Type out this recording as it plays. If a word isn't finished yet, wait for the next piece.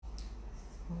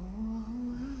Oh,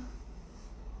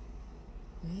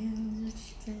 we'll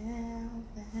just tell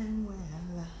them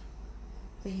well,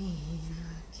 being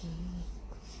a king.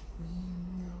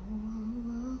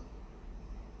 No,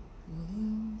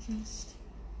 we'll just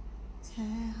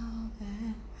tell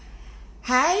them.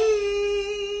 Hi!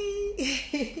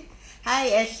 Hi,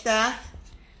 Esther.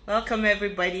 Welcome,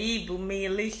 everybody. Bumi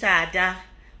Lishada.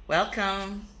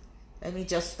 Welcome. Let me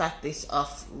just start this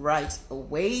off right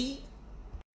away.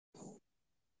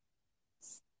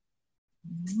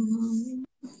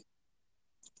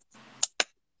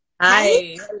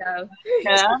 Hi. Hello.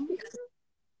 Yeah.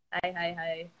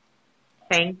 Hi.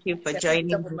 Thank you for Yes, joining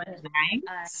top of me my head. tonight.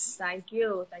 Thank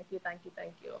you.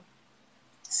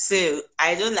 So,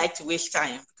 I don't like to waste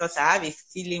time because I have a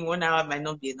feeling 1 hour might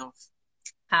not be enough.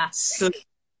 Ha. So,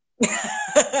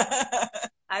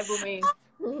 Hi, Bumi.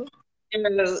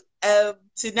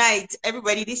 Tonight,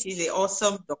 everybody, this is an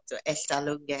awesome Dr. Esther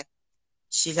Longe.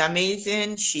 She's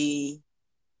amazing. She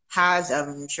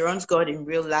runs God in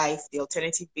Real Life, the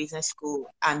Alternative Business School,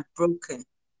 and Broken.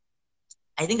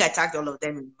 I think I tagged all of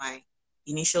them in my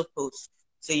initial post.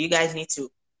 So you guys need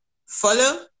to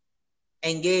follow,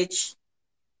 engage,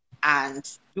 and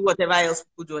do whatever else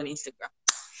people do on Instagram.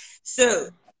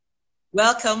 So,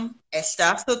 welcome,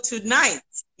 Esther. So tonight,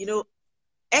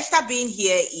 Esther being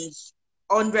here is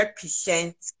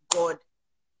 100% God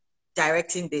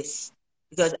directing this,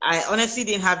 because I honestly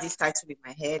didn't have this title in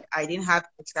my head. I didn't have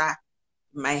Esther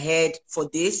in my head for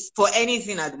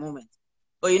anything at the moment.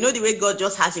 But the way God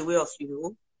just has a way of,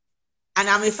 and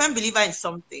I'm a firm believer in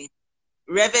something.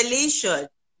 Revelation.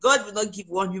 God will not give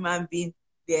one human being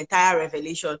the entire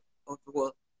revelation of the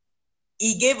world.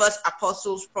 He gave us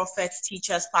apostles, prophets,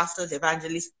 teachers, pastors,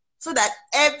 evangelists, so that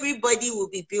everybody will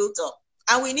be built up.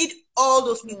 And we need all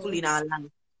those people in our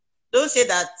life. Don't say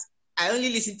that I only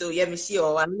listen to Yemisi,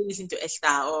 or I only listen to Esther,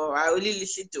 or I only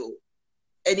listen to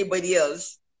anybody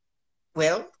else.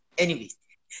 Well, anyway,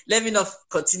 let me not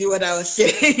continue what I was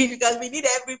saying because we need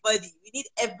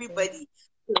everybody.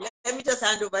 So let me just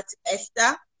hand over to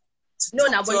Esther.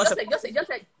 But you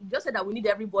just said that we need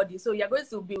everybody. So you're going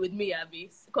to be with me,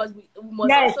 Abby, because we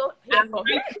must also hear from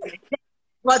you.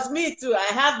 But me too.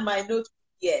 I have my notes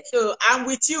here, so I'm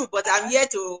with you. But I'm here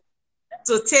to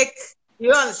take.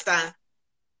 You understand?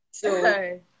 So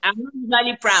I'm not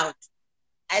really proud.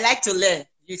 I like to learn.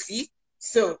 You see?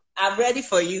 So I'm ready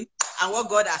for you and what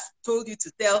God has told you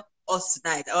to tell us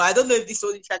tonight. Oh, I don't know if this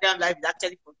whole Instagram live is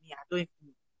actually for me. I don't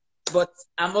know, but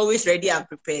I'm always ready and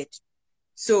prepared.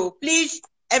 So please,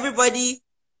 everybody,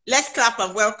 let's clap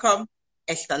and welcome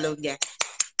Esther Longe.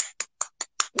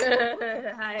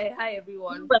 Hi,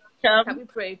 everyone. Welcome. Can we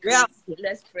pray, please?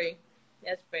 Let's pray.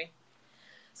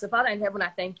 So, Father in heaven, I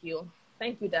thank you.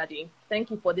 Thank you, Daddy. Thank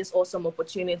you for this awesome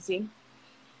opportunity.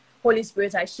 Holy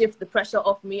Spirit, I shift the pressure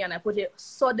off me and I put it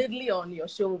solidly on your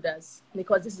shoulders,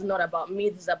 because this is not about me.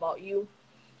 This is about you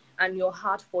and your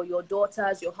heart for your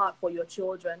daughters, your heart for your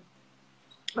children.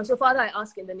 And so, Father, I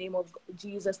ask in the name of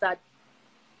Jesus that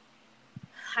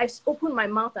I open my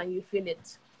mouth and you feel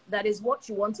it. That is what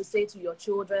you want to say to your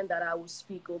children that I will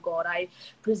speak, oh God. I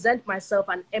present myself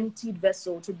an emptied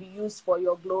vessel to be used for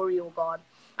your glory, oh God.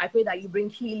 I pray that you bring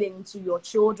healing to your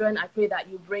children. I pray that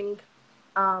you bring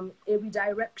a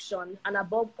redirection, and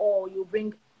above all, you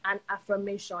bring an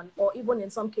affirmation, or even in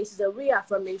some cases a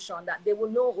reaffirmation, that they will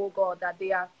know, oh God, that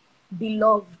they are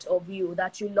beloved of you,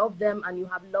 that you love them and you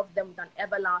have loved them with an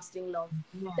everlasting love.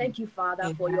 Thank you,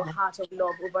 Father, for your heart of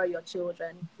love over your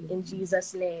children. In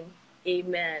Jesus' name,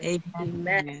 amen.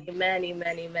 Amen.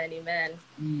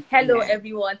 Hello,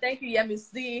 everyone. Thank you,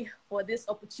 Yemisi, for this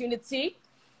opportunity.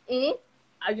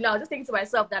 I was just thinking to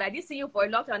myself that I did see you for a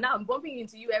long time. Now I'm bumping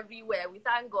into you everywhere. We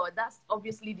thank God. That's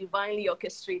obviously divinely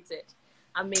orchestrated.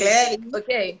 Amazing.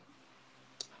 Okay.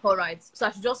 All right. So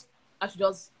I should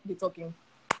just be talking.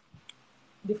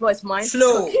 The floor is mine.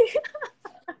 Flow. Okay.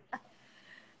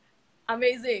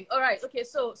 Amazing. All right. Okay.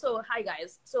 So hi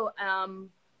guys. So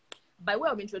by way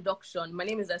of introduction, my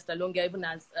name is Esther Longe, even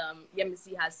as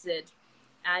Yemisi has said,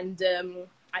 and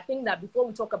I think that before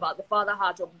we talk about the Father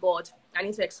heart of God, I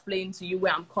need to explain to you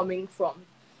where I'm coming from,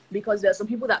 because there are some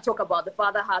people that talk about the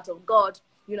Father heart of God,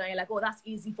 and you're like, oh, that's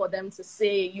easy for them to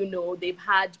say, they've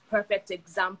had perfect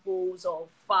examples of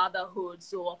fatherhood.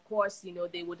 So of course,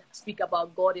 they would speak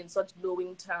about God in such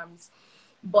glowing terms.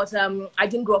 But I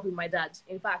didn't grow up with my dad.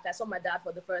 In fact, I saw my dad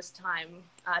for the first time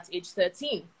at age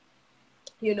 13,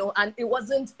 and it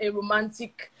wasn't a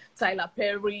romantic Tyler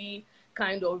Perry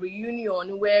kind of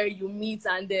reunion where you meet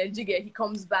and then he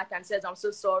comes back and says, I'm so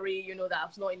sorry, that I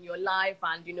was not in your life,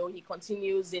 and he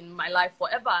continues in my life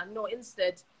forever. No,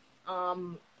 instead,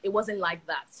 it wasn't like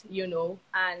that, you know.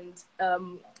 And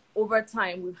over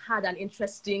time, we've had an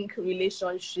interesting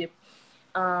relationship,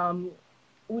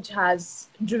 which has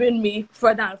driven me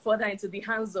further and further into the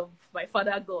hands of my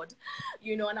Father God,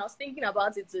 you know. And I was thinking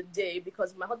about it today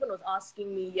because my husband was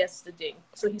asking me yesterday.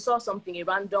 So he saw something, a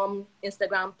random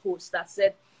Instagram post that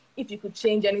said, if you could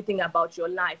change anything about your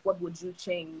life, what would you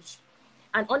change?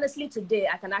 And honestly, today,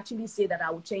 I can actually say that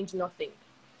I would change nothing.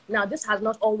 Now, this has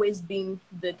not always been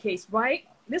the case, right?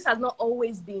 This has not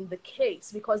always been the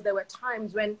case, because there were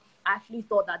times when I actually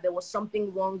thought that there was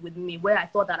something wrong with me, where I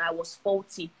thought that I was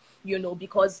faulty, you know,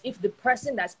 because if the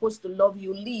person that's supposed to love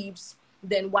you leaves,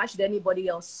 then why should anybody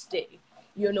else stay,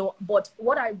 you know? But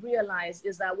what I realized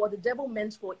is that what the devil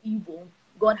meant for evil,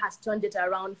 God has turned it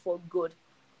around for good.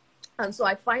 And so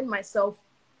I find myself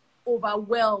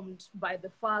overwhelmed by the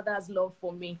Father's love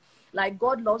for me. Like,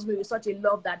 God loves me with such a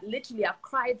love that literally I've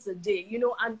cried today, you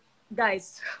know. And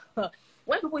guys,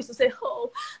 when people used to say,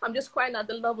 oh, I'm just crying at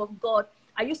the love of God,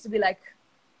 I used to be like,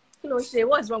 you know, Shay,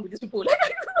 what is wrong with these people?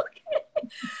 Okay.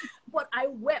 But I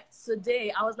wept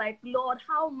today. I was like, Lord,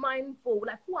 how mindful,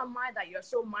 like, who am I that you're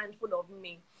so mindful of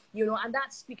me? You know, and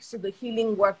that speaks to the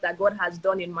healing work that God has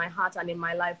done in my heart and in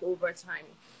my life over time.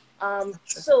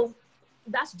 So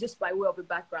that's just by way of a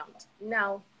background.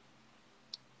 Now,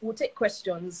 we'll take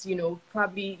questions, you know,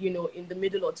 probably, you know, in the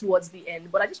middle or towards the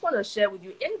end. But I just want to share with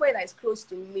you, anybody that is close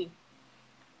to me,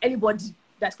 anybody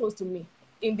that's close to me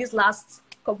in these last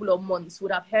couple of months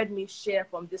would have heard me share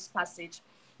from this passage.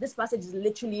 This passage is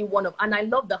literally one of, and I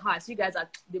love the hearts. You guys are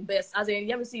the best. As in,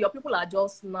 let me see, your people are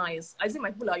just nice. I see my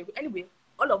people are, anyway,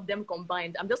 all of them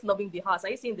combined. I'm just loving the hearts. Are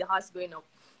you seeing the hearts going up?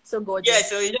 So gorgeous. Yeah,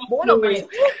 so you But one of my,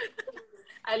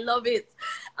 I love it.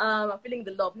 I'm feeling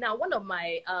the love. Now, one of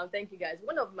my, thank you guys.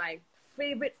 One of my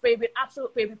favorite,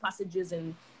 absolute favorite passages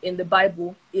in the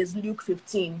Bible is Luke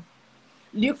 15.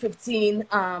 Luke 15,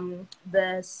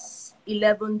 verse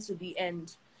 11 to the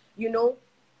end. You know,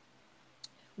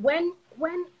 when,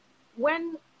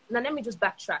 now let me just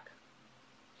backtrack.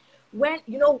 When,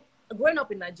 you know, growing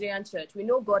up in Nigerian church, we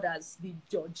know God as the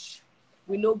judge.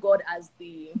 We know God as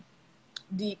the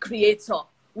creator.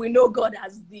 We know God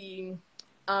as the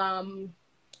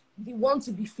one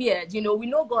to be feared. You know, we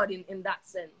know God in that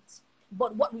sense.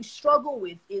 But what we struggle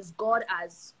with is God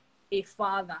as a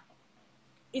father.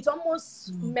 It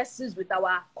almost messes with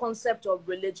our concept of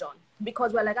religion,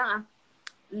 because we're like,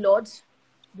 Lord,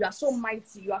 you are so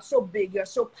mighty, you are so big, you're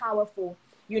so powerful.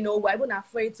 You know, we're even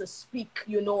afraid to speak,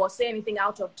 you know, or say anything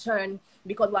out of turn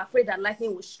because we're afraid that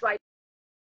lightning will strike.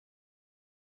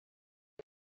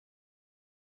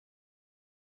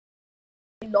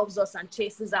 He loves us and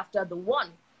chases after the one.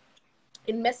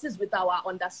 It messes with our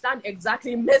understanding.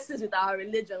 Exactly, it messes with our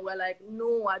religion. We're like,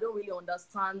 no, I don't really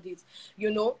understand it.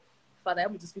 You know, Father,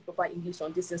 help me to speak proper English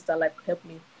on this Insta Live. Help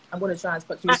me. I'm going to try and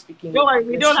continue speaking. Don't worry,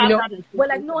 we don't have that. We're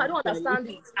like, no, I don't understand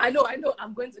it. I know.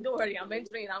 I'm going to. Don't worry, I'm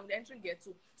entering here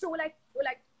too. So we're like,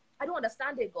 I don't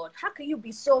understand it, God. How can you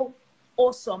be so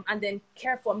awesome and then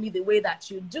care for me the way that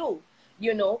you do?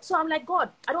 You know. So I'm like, God,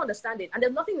 I don't understand it. And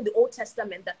there's nothing in the Old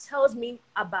Testament that tells me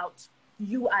about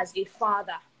you as a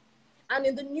father. And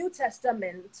in the New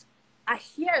Testament, I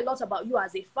hear a lot about you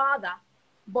as a father,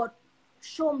 but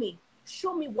show me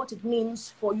what it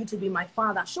means for you to be my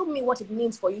father. Show me what it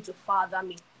means for you to father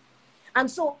me.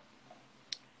 And so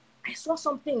I saw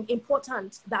something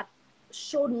important that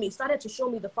started to show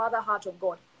me the father heart of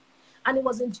God. And it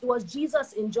was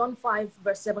Jesus in John 5,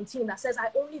 verse 17 that says, I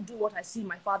only do what I see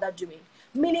my father doing.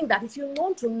 Meaning that if you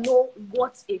want to know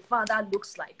what a father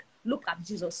looks like, look at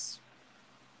Jesus.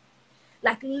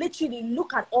 Like, literally,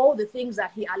 look at all the things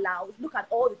that he allowed. Look at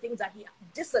all the things that he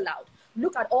disallowed.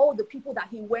 Look at all the people that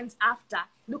he went after.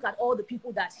 Look at all the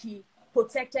people that he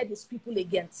protected his people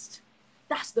against.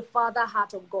 That's the father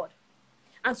heart of God.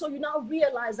 And so you now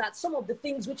realize that some of the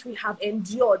things which we have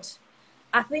endured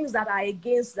are things that are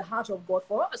against the heart of God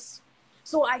for us.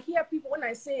 So I hear people, when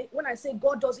I say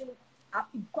God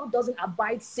doesn't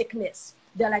abide sickness,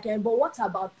 they're like, but what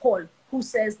about Paul, who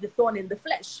says the thorn in the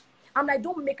flesh? I'm like,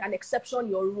 don't make an exception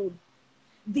your rule.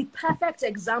 The perfect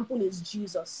example is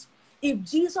Jesus. Did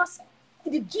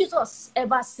Jesus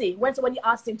ever say, when somebody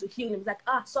asked him to heal him, he's like,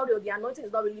 sorry, the anointing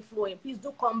is not really flowing. Please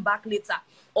do come back later.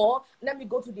 Or let me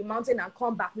go to the mountain and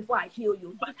come back before I heal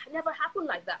you. It never happened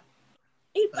like that.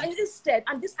 Instead,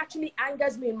 and this actually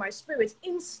angers me in my spirit,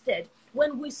 instead,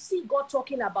 when we see Jesus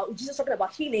talking about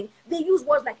healing, they use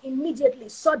words like immediately,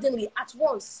 suddenly, at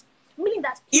once. Meaning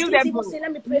that he didn't even say,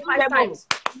 let me pray 5 times.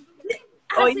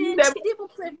 He didn't even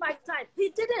pray 5 times. He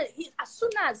didn't. As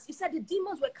soon as he said the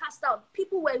demons were cast out,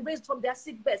 people were raised from their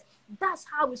sick beds. That's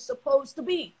how it's supposed to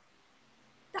be.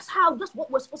 That's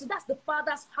what we're supposed to, that's the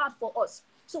Father's heart for us.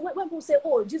 So when people say,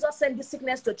 oh, Jesus sent this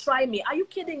sickness to try me, are you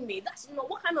kidding me? That's not,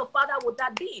 what kind of father would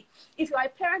that be? If you're a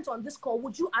parent on this call,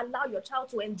 would you allow your child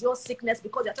to endure sickness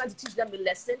because you're trying to teach them a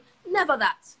lesson? Never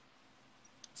that.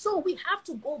 So we have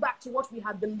to go back to what we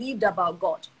have believed about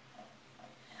God.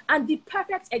 And the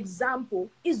perfect example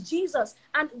is Jesus.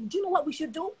 And do you know what we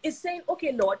should do? Is saying,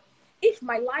 okay, Lord, if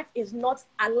my life is not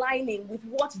aligning with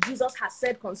what Jesus has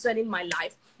said concerning my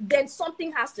life, then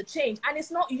something has to change. And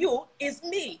it's not you, it's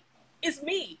me. It's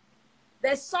me.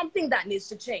 There's something that needs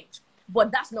to change.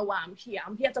 But that's not why I'm here.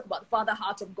 I'm here to talk about the Father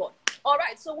heart of God. All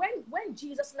right, so when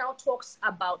Jesus now talks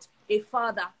about a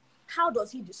father, how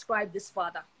does he describe this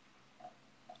father?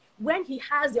 When he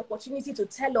has the opportunity to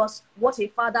tell us what a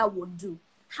father would do,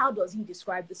 how does he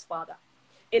describe this father?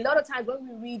 A lot of times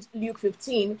when we read Luke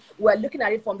 15, we're looking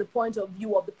at it from the point of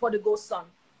view of the prodigal son.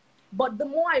 But the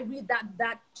more I read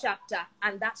that chapter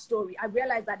and that story, I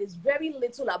realize that it's very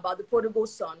little about the prodigal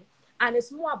son, and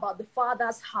it's more about the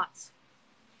father's heart.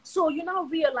 So you now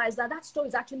realize that that story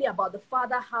is actually about the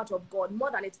father heart of God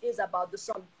more than it is about the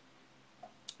son.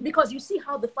 Because you see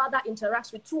how the father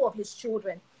interacts with two of his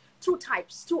children, two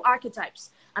types, two archetypes.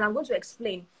 And I'm going to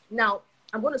explain. Now,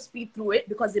 I'm going to speed through it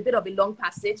because it's a bit of a long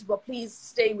passage, but please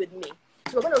stay with me.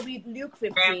 So we're going to read Luke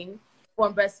 15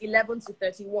 from verse 11 to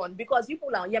 31, because people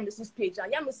are on Yamisi's page.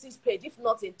 And Yamisi's page, if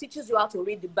not, it teaches you how to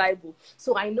read the Bible.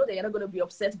 So I know that you're not going to be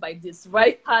upset by this,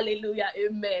 right? Hallelujah.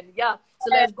 Amen. Yeah. So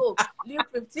let's go. Luke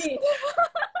 15.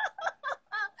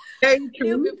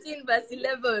 Luke 15 verse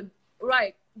 11.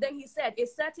 Right. Then he said, a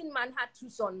certain man had two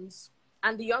sons,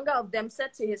 and the younger of them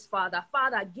said to his father,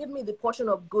 Father, give me the portion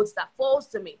of goods that falls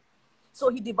to me. So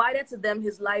he divided to them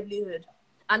his livelihood.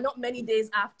 And not many days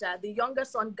after, the younger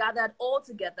son gathered all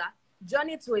together,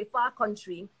 journeyed to a far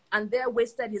country, and there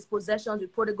wasted his possessions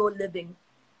with prodigal living.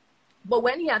 But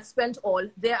when he had spent all,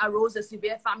 there arose a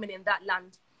severe famine in that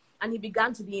land, and he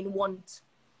began to be in want.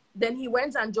 Then he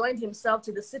went and joined himself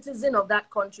to the citizen of that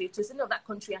country,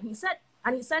 and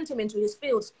he sent him into his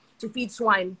fields to feed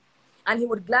swine. And he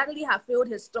would gladly have filled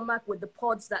his stomach with the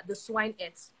pods that the swine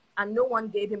ate, and no one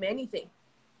gave him anything.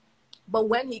 But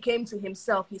when he came to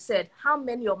himself, he said, how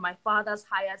many of my father's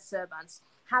hired servants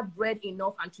have bread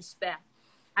enough and to spare?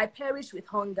 I perish with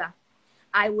hunger.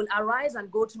 I will arise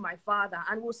and go to my father,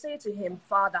 and will say to him,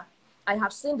 Father, I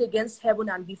have sinned against heaven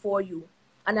and before you,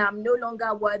 and I am no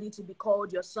longer worthy to be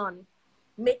called your son.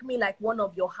 Make me like one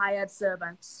of your hired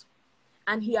servants.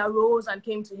 And he arose and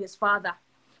came to his father.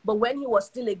 But when he was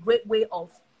still a great way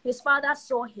off, his father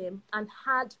saw him and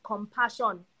had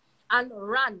compassion, and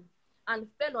ran and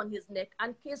fell on his neck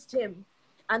and kissed him.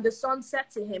 And the son said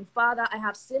to him, Father, I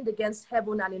have sinned against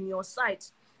heaven and in your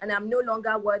sight, and I am no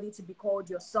longer worthy to be called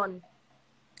your son.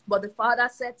 But the father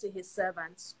said to his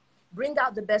servants, bring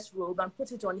out the best robe and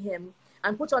put it on him,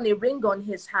 and put on a ring on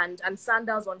his hand and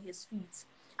sandals on his feet,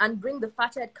 and bring the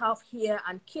fatted calf here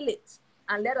and kill it,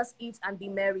 and let us eat and be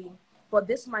merry. For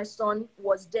this my son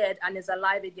was dead and is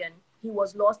alive again. He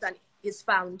was lost and is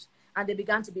found. And they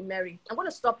began to be merry. I'm going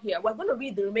to stop here. We're going to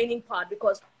read the remaining part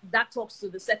because that talks to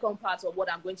the second part of what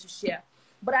I'm going to share.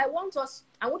 But I want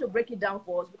to break it down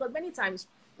for us, because many times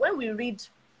when we read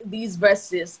these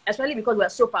verses, especially because we're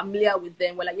so familiar with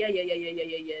them, we're like, yeah,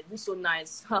 this is so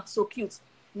nice, so cute.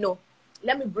 No,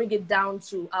 let me bring it down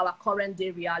to our current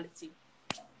day reality.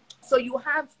 So you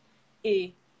have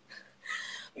a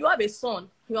son,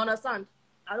 you understand?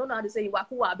 I don't know how to say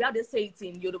Iwakuwa, how they say it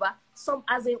in Yoruba.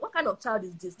 As in, what kind of child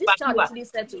is this? This child actually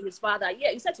said to his father,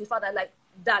 he said to his father, like,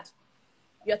 Dad,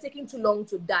 you're taking too long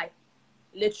to die,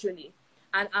 literally.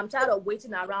 And I'm tired of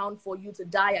waiting around for you to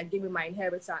die and give me my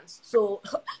inheritance. So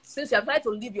since you have tried to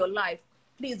live your life,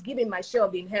 please give me my share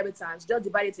of the inheritance. Just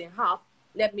divide it in half.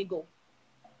 Let me go.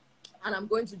 And I'm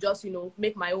going to just,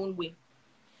 make my own way.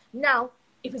 Now,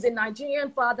 if it's a Nigerian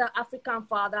father, African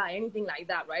father, or anything like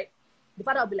that, right? The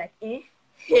father will be like, hey,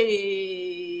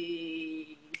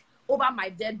 over my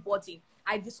dead body.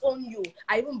 I disown you.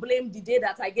 I even blame the day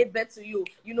that I gave birth to you.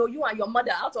 You and your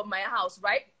mother out of my house,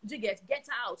 right? Get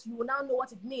out. You will now know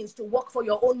what it means to work for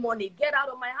your own money. Get out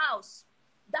of my house.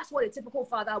 That's what a typical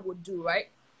father would do, right?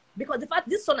 Because the fact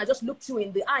this son I just looked you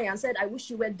in the eye and said, I wish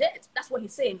you were dead. That's what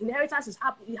he's saying. Inheritance it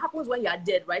happens when you are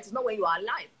dead, right? It's not when you are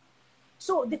alive.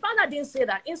 So the father didn't say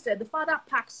that. Instead, the father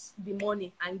packs the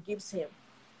money and gives him.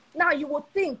 Now, you would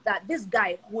think that this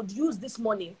guy would use this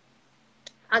money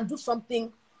and do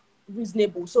something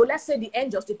reasonable. So let's say the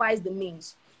end justifies the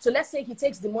means. So let's say he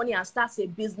takes the money and starts a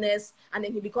business, and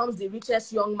then he becomes the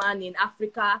richest young man in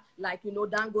Africa, like,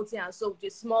 Dangote, and so with a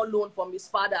small loan from his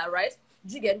father, right?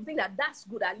 Do you get? You think that that's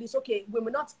good? At least, okay, we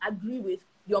may not agree with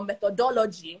your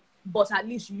methodology, but at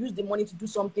least you use the money to do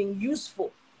something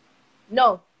useful.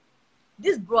 No,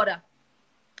 this brother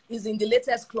is in the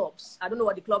latest clubs. I don't know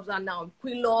what the clubs are now.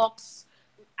 Quilocks.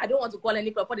 I don't want to call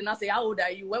any club. But they now say, how old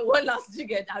are you? When last did you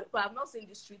get that? I've not seen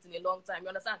the streets in a long time. You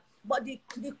understand? But the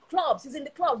clubs, he's in the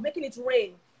clubs making it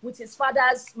rain with his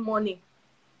father's money.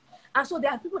 And so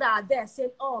there are people that are there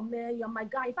saying, oh, man, you're my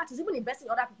guy. In fact, he's even investing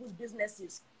in other people's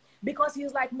businesses. Because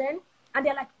he's like, man, and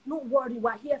they're like, don't worry,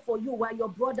 we're here for you. We're your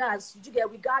brothers.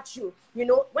 We got you. You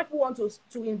know, when people want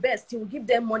to invest, he will give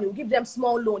them money. He'll give them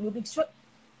small loan. You'll be sure.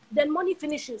 Then money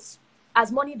finishes,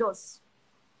 as money does.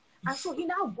 And so he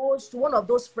now goes to one of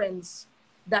those friends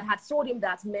that had told him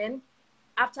that, man,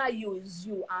 after you is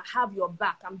you. I have your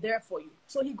back. I'm there for you.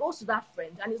 So he goes to that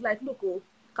friend and he's like, look, oh,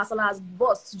 Kasala has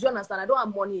bust. Do you understand? I don't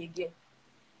have money again.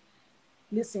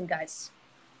 Listen, guys.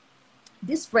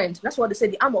 This friend, that's what they say,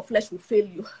 the arm of flesh will fail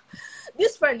you.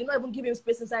 This friend did not even give him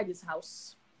space inside his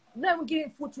house. Did not even give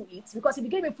him food to eat. Because if he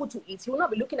gave him food to eat, he will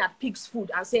not be looking at pig's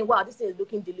food and saying, wow, this thing is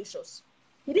looking delicious.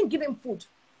 He didn't give him food.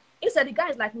 Instead, the guy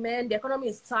is like, man, the economy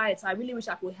is tight. I really wish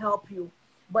I could help you.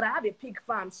 But I have a pig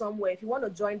farm somewhere. If you want to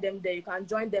join them there, you can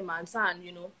join them and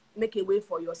make a way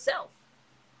for yourself.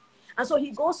 And so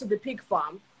he goes to the pig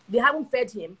farm. They haven't fed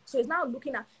him. So he's now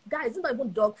looking at, guys, it's not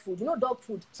even dog food. You know, dog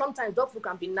food, sometimes dog food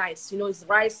can be nice. You know, it's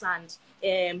rice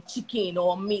and chicken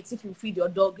or meat. If you feed your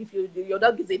dog, if your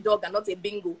dog is a dog and not a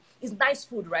bingo, it's nice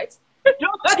food, right?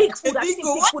 Pig food, I've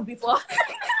seen pig food before.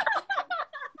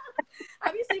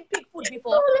 Have you seen pig food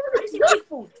before? Have you seen pig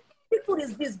food? Pig food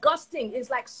is disgusting. It's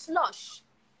like slush.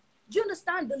 Do you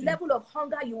understand the level of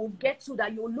hunger you will get to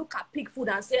that you will look at pig food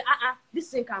and say, this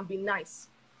thing can be nice.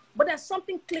 But then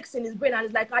something clicks in his brain and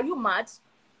it's like, are you mad?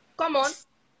 Come on.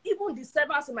 Even the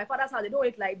servants in my father's house, they don't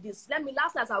eat like this.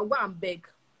 Last night I'll go and beg.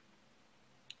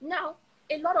 Now,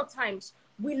 a lot of times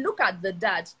we look at the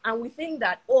dad and we think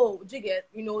that, oh,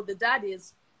 the dad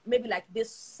is maybe like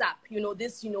this sap,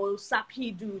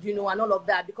 sappy dude, and all of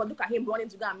that, because look at him running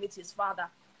to go and meet his father.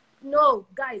 No,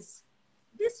 guys,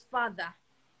 this father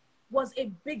was a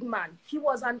big man. He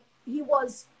was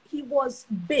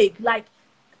big. Like,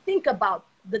 think about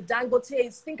the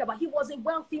Dangotes, he was a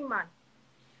wealthy man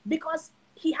because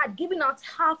he had given out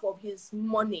half of his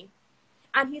money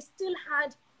and he still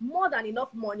had more than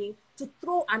enough money to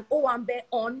throw an Owambe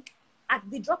on at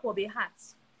the drop of a hat.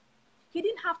 He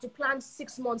didn't have to plan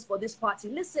 6 months for this party.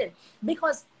 Listen,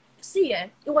 because see,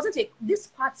 it wasn't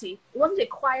a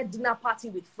quiet dinner party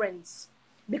with friends,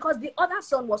 because the other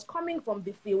son was coming from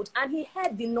the field and he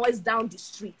heard the noise down the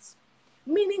street.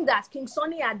 Meaning that King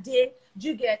Sonny Ade,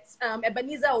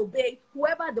 Ebenezer Obey,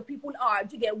 whoever the people are,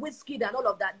 Whiskey and all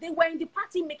of that, they were in the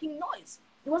party making noise.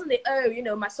 It wasn't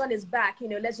my son is back,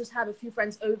 let's just have a few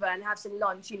friends over and have some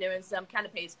lunch, and some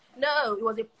canapes. No, it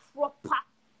was a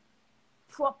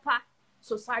proper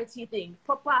society thing,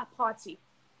 proper party.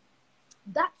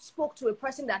 That spoke to a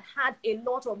person that had a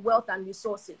lot of wealth and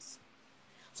resources.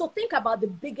 So think about the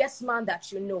biggest man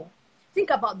that you know. Think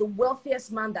about the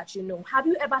wealthiest man that you know. Have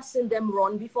you ever seen them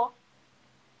run before?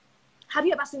 Have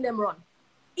you ever seen them run?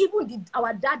 Even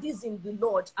our daddies in the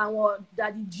Lord, our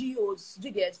daddy Geos,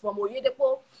 from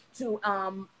Oyedepo to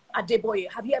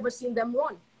Adeboye, have you ever seen them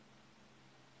run?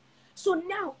 So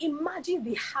now imagine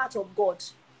the heart of God.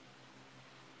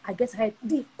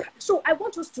 So I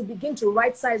want us to begin to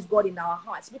right-size God in our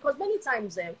hearts, because many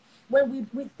times when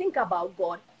we think about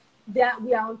God,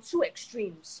 we are on two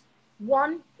extremes.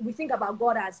 One, we think about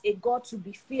God as a God to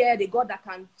be feared, a God that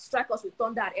can strike us with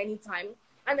thunder at any time.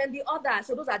 And then the other,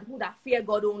 so those are the people that fear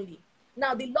God only.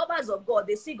 Now, the lovers of God,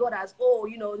 they see God as,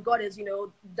 God is,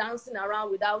 dancing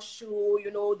around without shoe,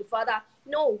 the Father.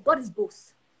 No, God is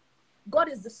both. God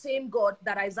is the same God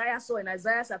that Isaiah saw in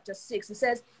Isaiah chapter 6. It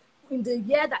says, in the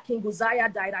year that King Uzziah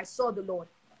died, I saw the Lord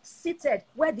seated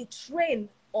where the train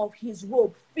of his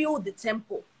robe filled the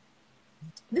temple.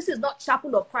 This is not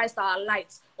Chapel of Christ Our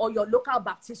Light or your local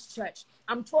Baptist church.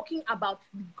 I'm talking about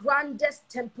the grandest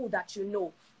temple that you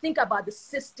know. Think about the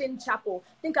Sistine Chapel.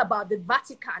 Think about the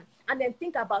Vatican, and then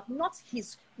think about not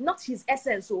his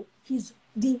essence, so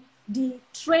the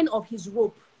train of his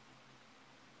robe.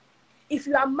 If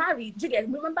you are married,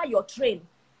 remember your train.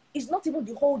 It's not even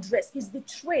the whole dress. It's the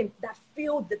train that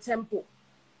filled the temple.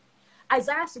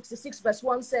 Isaiah 66 verse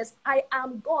 1 says, I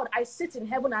am God. I sit in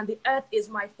heaven and the earth is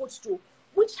my footstool.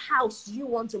 Which house do you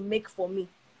want to make for me?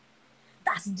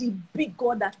 That's the big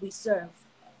God that we serve.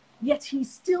 Yet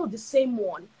he's still the same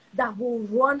one that will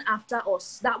run after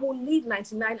us, that will leave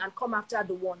 99 and come after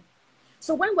the one.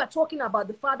 So when we're talking about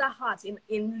the father heart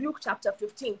in Luke chapter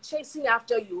 15, chasing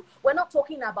after you, we're not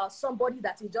talking about somebody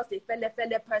that is just a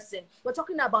felle person. We're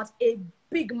talking about a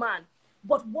big man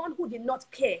but one who did not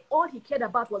care. All he cared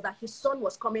about was that his son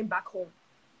was coming back home.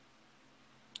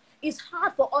 It's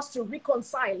hard for us to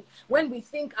reconcile when we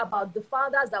think about the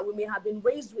fathers that we may have been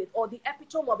raised with, or the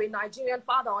epitome of a Nigerian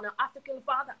father or an African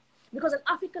father. Because an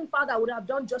African father would have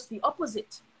done just the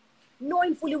opposite,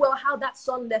 knowing fully well how that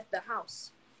son left the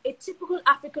house. A typical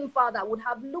African father would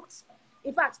have looked,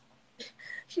 in fact,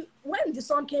 when the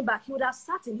son came back, he would have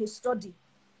sat in his study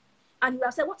and he would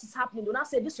have said, what is happening? Do not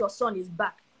say, this your son is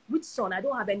back. Which son? I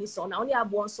don't have any son. I only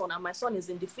have one son, and my son is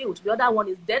in the field. The other one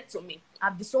is dead to me.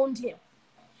 I've disowned him.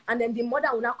 And then the mother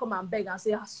will now come and beg and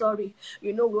say, sorry,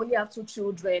 we only have 2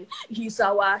 children. We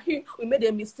made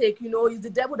a mistake. It's the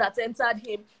devil that entered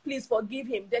him. Please forgive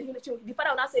him. Then the father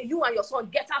will now say, you and your son,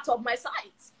 get out of my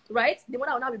sight. Right? The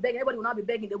mother will now be begging. Everybody will now be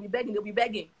begging. They'll be begging. They'll be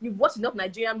begging. You've watched enough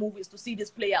Nigerian movies to see this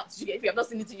play out. If you have not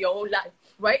seen it in your own life.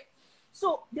 Right?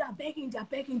 So they are begging. They are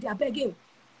begging. They are begging.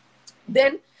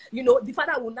 Then, the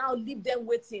father will now leave them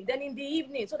waiting. Then in the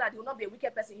evening, so that he will not be a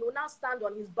wicked person, he will now stand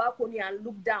on his balcony and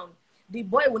look down. The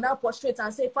boy will now prostrate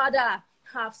and say, Father, I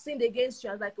have sinned against you.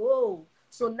 I was like, oh,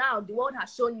 so now the world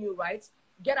has shown you, right?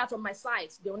 Get out of my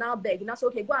sight. They will now beg. And I say,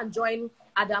 okay, go and join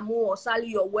Adamu or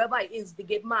Sally or whoever it is, the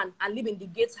gate man, and live in the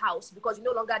gate's house, because you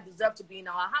no longer deserve to be in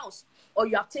our house. Or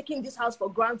you have taken this house for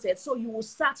granted, so you will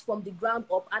start from the ground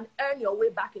up and earn your way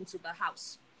back into the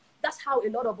house. That's how a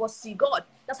lot of us see God.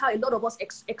 That's how a lot of us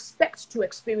expect to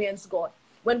experience God.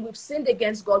 When we've sinned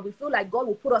against God, we feel like God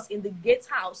will put us in the gate's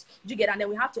house, and then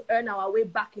we have to earn our way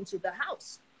back into the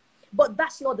house. But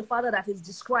that's not the father that is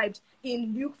described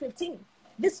in Luke 15.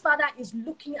 This father is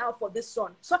looking out for this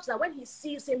son, such that when he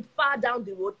sees him far down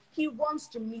the road, he wants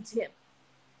to meet him.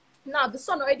 Now, the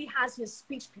son already has his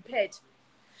speech prepared.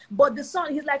 But the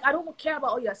son, he's like, I don't care about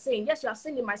all you're saying. Yes, you are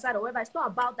saying in my side or whatever. It's not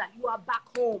about that. You are back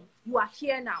home. You are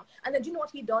here now. And then do you know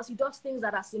what he does? He does things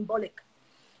that are symbolic.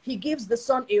 He gives the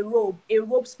son a robe. A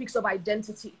robe speaks of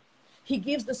identity. He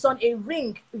gives the son a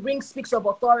ring. A ring speaks of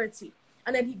authority.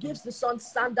 And then he gives the son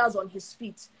sandals on his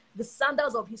feet. The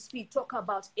sandals of his feet talk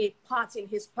about a part in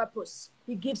his purpose.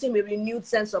 He gives him a renewed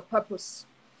sense of purpose.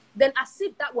 Then, as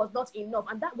if that was not enough,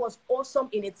 and that was awesome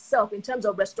in itself in terms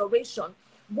of restoration,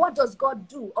 what does God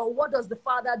do? Or what does the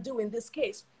father do in this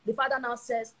case? The father now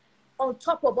says, on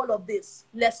top of all of this,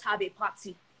 let's have a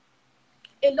party.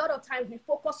 A lot of times we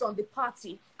focus on the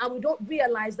party and we don't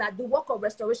realize that the work of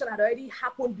restoration had already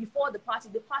happened before the party.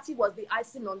 The party was the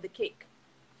icing on the cake.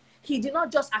 He did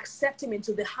not just accept him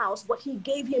into the house, but he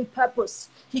gave him purpose.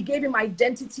 He gave him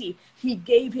identity. He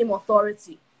gave him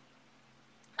authority.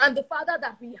 And the father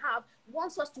that we have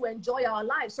wants us to enjoy our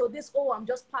lives. So this, I'm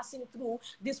just passing through.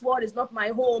 This world is not my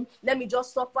home. Let me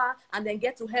just suffer and then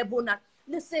get to heaven. And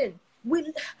listen,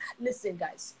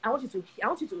 guys. I want you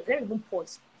to let me even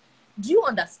pause. Do you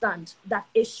understand that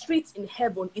a street in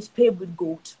heaven is paved with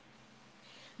gold?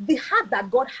 The heart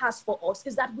that God has for us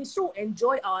is that we so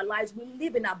enjoy our lives. We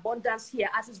live in abundance here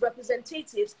as his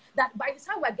representatives, that by the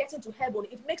time we're getting to heaven,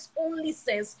 it makes only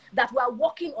sense that we're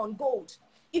walking on gold.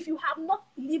 If you have not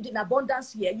lived in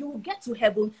abundance here, you will get to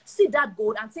heaven, see that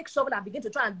gold, and take shovel and begin to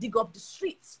try and dig up the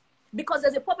streets. Because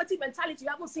there's a poverty mentality.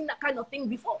 You haven't seen that kind of thing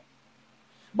before.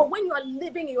 But when you are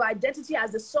living in your identity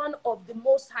as the son of the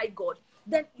Most High God,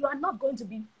 then you are not going to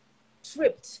be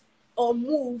tripped or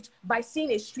moved by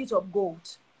seeing a street of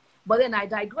gold. But then I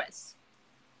digress.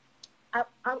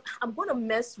 I'm going to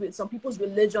mess with some people's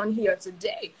religion here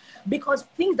today, because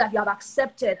things that you have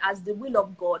accepted as the will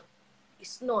of God,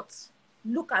 it's not.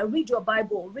 Read your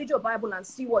Bible and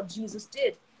see what Jesus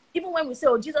did. Even when we say,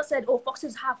 Jesus said,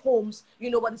 foxes have homes,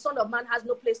 but the Son of Man has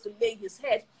no place to lay his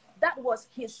head. That was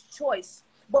his choice.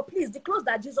 But please, the clothes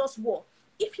that Jesus wore,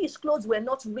 if his clothes were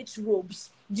not rich robes,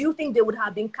 do you think they would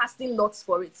have been casting lots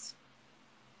for it?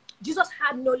 Jesus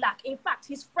had no lack. In fact,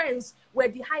 his friends were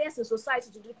the highest in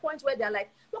society, to the point where they're like,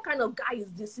 what kind of guy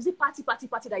is this? Is it party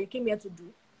that you came here to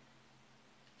do?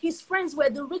 His friends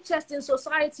were the richest in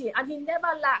society, and he never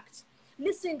lacked.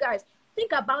 Listen, guys,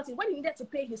 think about it. When he needed to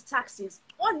pay his taxes,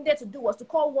 all he needed to do was to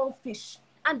call one fish,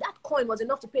 and that coin was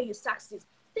enough to pay his taxes.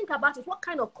 Think about it. What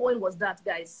kind of coin was that,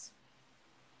 guys?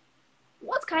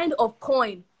 What kind of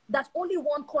coin that only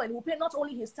one coin will pay not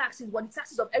only his taxes, but the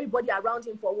taxes of everybody around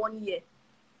him for 1 year?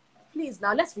 Please,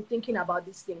 now let's be thinking about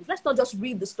these things. Let's not just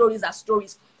read the stories as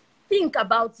stories. Think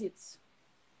about it.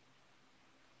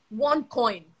 One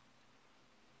coin.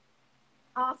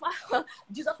 Our Father,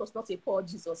 Jesus was not a poor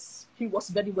Jesus. He was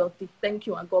very wealthy. Thank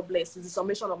you, and God bless. It's the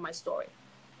summation of my story.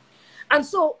 And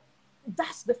so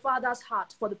that's the Father's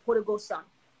heart for the prodigal son.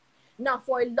 Now,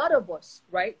 for a lot of us,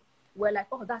 right, we're like,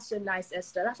 oh, that's so nice,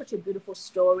 Esther. That's such a beautiful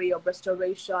story of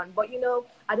restoration. But,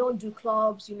 I don't do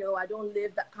clubs, I don't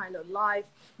live that kind of life,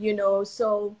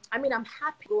 So, I mean, I'm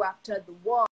happy to go after the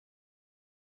one.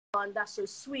 That's so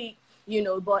sweet,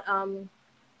 but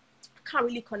can't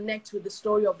really connect with the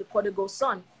story of the prodigal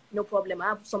son. No problem. I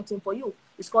have something for you.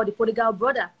 It's called The Prodigal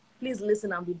Brother. Please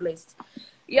listen and be blessed.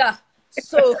 Yeah.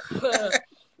 So,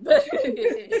 verse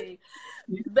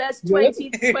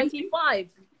 25.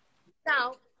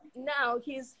 Now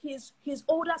his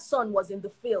older son was in the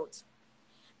field.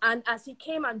 And as he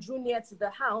came and drew near to the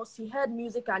house, he heard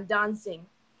music and dancing.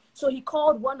 So he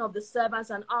called one of the servants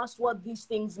and asked what these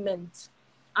things meant.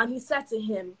 And he said to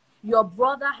him, your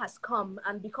brother has come,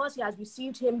 and because he has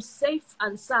received him safe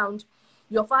and sound,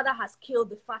 your father has killed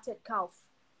the fatted calf.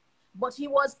 But he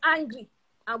was angry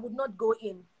and would not go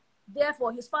in.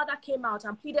 Therefore his father came out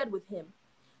and pleaded with him.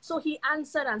 So he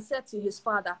answered and said to his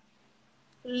father,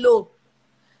 lo,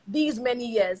 these many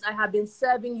years I have been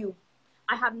serving you.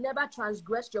 I have never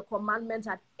transgressed your commandment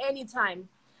at any time,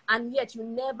 and yet you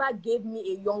never gave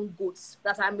me a young goat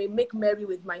that I may make merry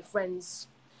with my friends.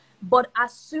 But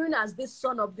as soon as this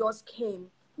son of yours came,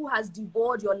 who has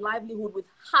devoured your livelihood with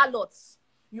harlots,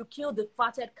 you killed the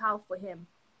fatted cow for him.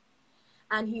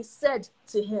 And he said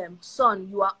to him, son,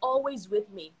 you are always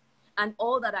with me, and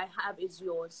all that I have is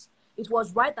yours. It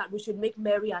was right that we should make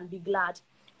merry and be glad,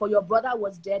 for your brother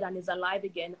was dead and is alive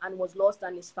again, and was lost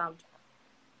and is found.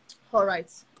 All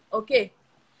right. Okay.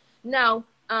 Now,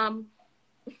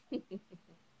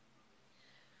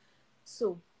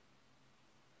 so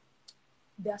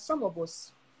there are some of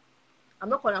us.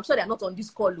 I'm sure they're not on this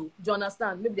call. Do you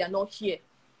understand? Maybe they're not here.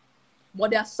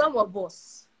 But there are some of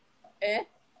us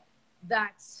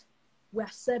that we're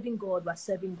serving God. We're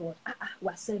serving God.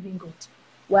 We're serving God.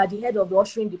 We're the head of the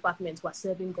ushering department. We're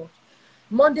serving God.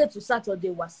 Monday to Saturday,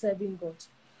 we're serving God.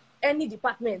 Any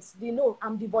departments,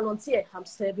 I'm the volunteer. I'm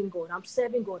serving God. I'm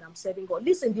serving God. I'm serving God.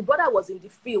 Listen, the brother was in the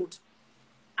field.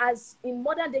 As in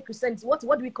modern day Christianity, what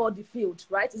do we call the field,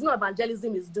 right? It's not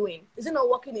evangelism is doing. Is it not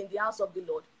working in the house of the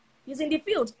Lord? He's in the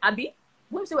field, Abby.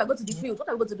 When we say we're going to the field, what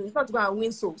are we going to do? It's not to go and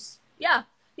win souls. Yeah,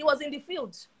 he was in the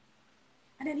field.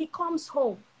 And then he comes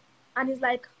home and he's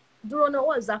like, Durona,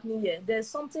 what is happening here? There's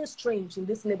something strange in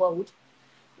this neighborhood.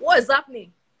 What is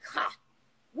happening? Ha!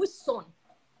 Which son?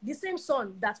 The same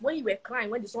son that when you were crying,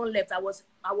 when the son left, I was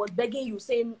begging you,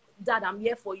 saying, Dad, I'm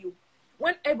here for you.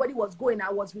 When everybody was going,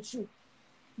 I was with you.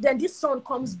 Then this son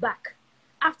comes back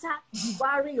after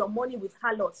devouring your money with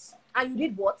harlots. And you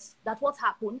did what? That's what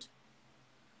happened.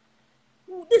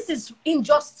 This is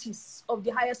injustice of the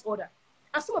highest order.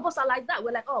 And some of us are like that.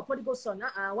 We're like, oh, prodigal son,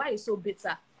 why are you so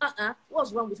bitter?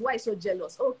 What's wrong with you? Why are you so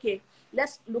jealous? Okay,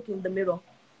 let's look in the mirror.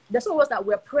 There's some of us that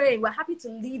we're praying. We're happy to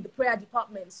lead the prayer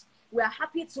departments. We're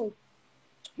happy to,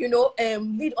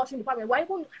 lead ushering department. We're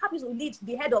even happy to lead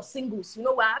the head of singles.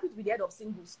 We're happy to be the head of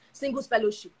singles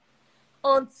fellowship.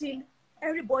 Until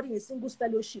everybody in singles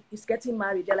fellowship is getting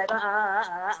married. They're like,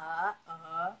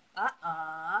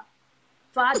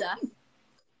 Father.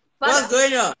 What's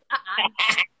going on?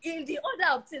 In the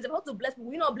order of things, about to bless me,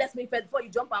 will you not bless me first before you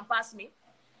jump and pass me?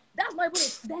 That's not even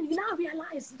it. Then you now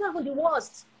realize it's not even the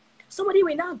worst. Somebody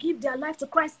will now give their life to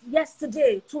Christ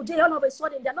yesterday. Today, all of a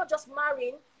sudden, they're not just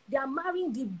marrying, they are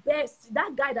marrying the best.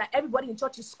 That guy that everybody in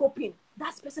church is scoping.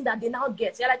 That's the person that they now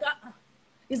get. You're like,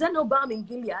 is there no balm in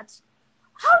Gilead?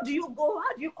 How do you go?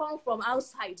 How do you come from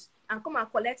outside and come and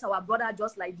collect our brother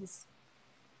just like this?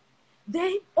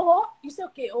 Or you say,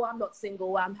 okay, I'm not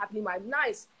single, I'm happily married.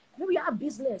 Nice. Maybe you have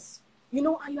business, and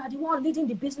you are the one leading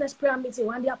the business prayer meeting.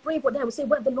 When they are praying for them, we say,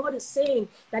 well, the Lord is saying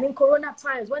that in Corona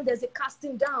times, when there's a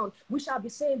casting down, we shall be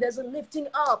saying there's a lifting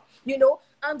up,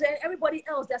 and then everybody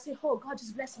else, they say, oh, God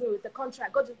just blessed me with the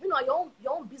contract. God, your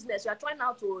own business, you're trying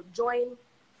now to join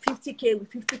 50K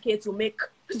with 50K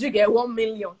to get 1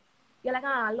 million. You're like,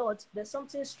 Lord, there's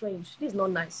something strange. This is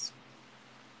not nice.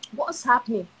 What's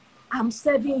happening? I'm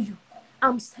serving you.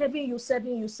 I'm serving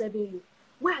you.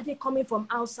 Where are they coming from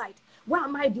outside? Where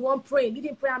am I the one praying,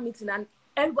 leading prayer meeting, and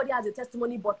everybody has a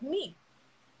testimony but me?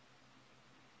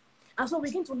 And so we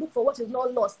begin to look for what is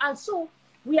not lost. And so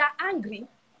we are angry,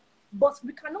 but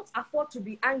we cannot afford to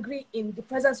be angry in the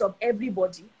presence of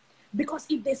everybody, because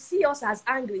if they see us as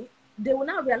angry, they will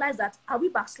now realize that, are we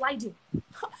backsliding?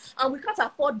 And we can't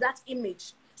afford that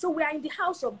image. So we are in the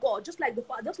house of God, just like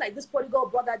this prodigal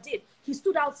brother did. He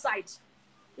stood outside.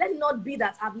 Let it not be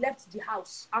that I've left the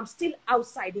house. I'm still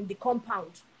outside in the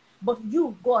compound. But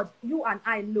you, God, you and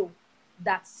I know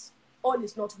that all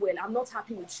is not well. I'm not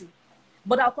happy with you.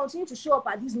 But I'll continue to show up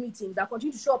at these meetings. I'll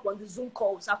continue to show up on the Zoom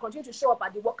calls. I'll continue to show up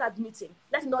at the workers' meeting.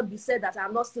 Let it not be said that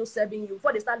I'm not still serving you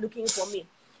before they start looking for me.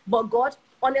 But God,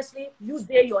 Honestly, you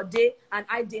day your day and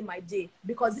I day my day,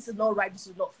 because this is not right, this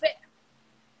is not fair.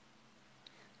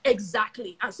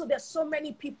 Exactly. And so there's so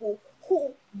many people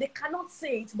who they cannot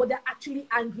say it, but they're actually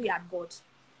angry at God.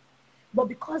 But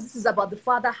because this is about the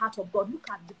father heart of God, look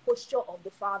at the posture of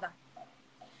the father.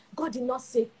 God did not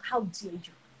say, how dare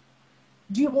you?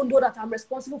 Do you even know that I'm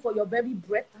responsible for your very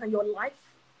breath and your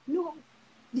life? No.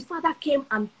 The father came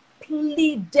and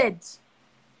pleaded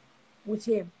with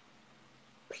him.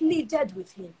 Pleaded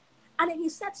with him. And then he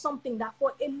said something that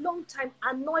for a long time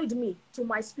annoyed me to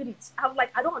my spirit. I was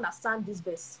like, I don't understand this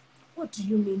verse. What do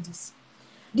you mean this?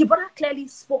 The brother clearly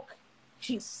spoke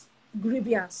his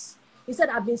grievance. He said,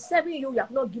 I've been serving you, you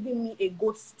have not given me a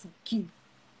goat to kill.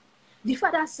 The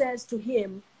father says to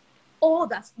him, all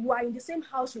that you are in the same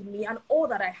house with me and all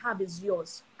that I have is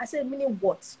yours. I said, meaning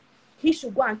what? He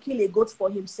should go and kill a goat for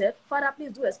himself? Father,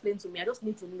 please do explain to me. I just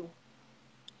need to know.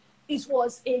 It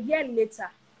was a year later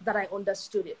that I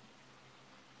understood it.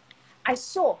 I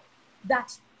saw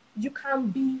that you can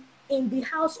be in the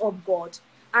house of God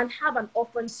and have an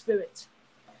orphan spirit.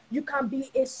 You can be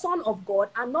a son of God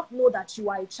and not know that you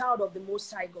are a child of the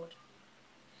Most High God.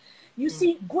 You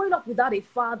see, growing up without a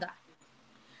father,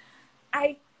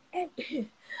 I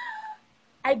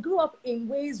grew up in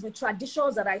ways with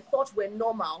traditions that I thought were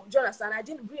normal. Do you understand? I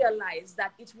didn't realize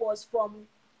that it was from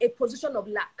a position of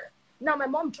lack. Now, my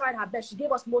mom tried her best. She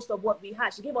gave us most of what we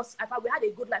had. She gave us, I thought we had a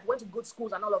good life, went to good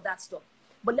schools and all of that stuff.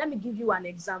 But let me give you an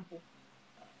example.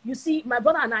 You see, my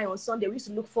brother and I on Sunday, we used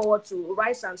to look forward to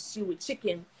rice and stew with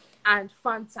chicken and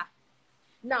Fanta.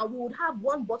 Now, we would have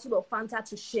one bottle of Fanta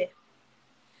to share.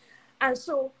 And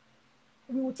so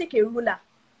we would take a ruler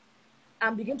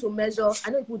and begin to measure. I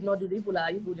know people would not do it.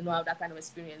 People do not have that kind of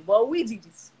experience. But we did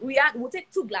it. We'll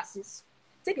take 2 glasses,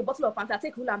 take a bottle of Fanta,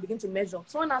 take ruler and begin to measure.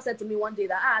 Someone now said to me one day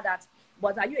that,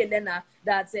 but are you a learner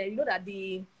that, you know that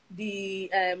the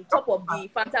top of the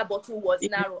Fanta bottle was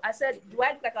narrow? I said, do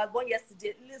I look like I was born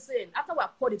yesterday? Listen, after we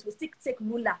have poured it, we'll still take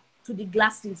ruler to the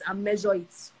glasses and measure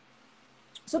it.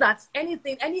 So that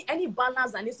anything, any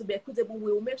balance that needs to be equitable,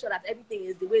 we will make sure that everything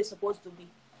is the way it's supposed to be.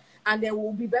 And then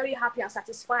we'll be very happy and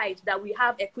satisfied that we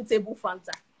have equitable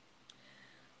Fanta.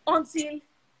 And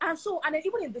then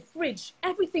even in the fridge,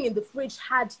 everything in the fridge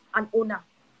had an owner.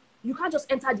 You can't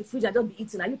just enter the fridge and just be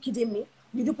eating. Are you kidding me?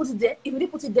 Did you put it there? If you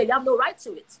didn't put it there, you have no right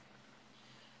to it.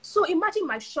 So imagine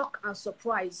my shock and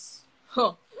surprise.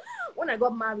 When I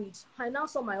got married, I now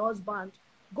saw my husband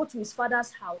go to his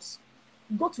father's house,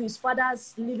 go to his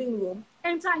father's living room,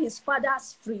 enter his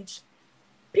father's fridge,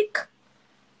 pick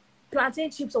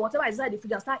plantain chips or whatever is inside the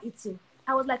fridge and start eating.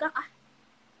 I was like,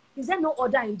 is there no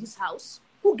order in this house?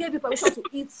 Who gave you permission to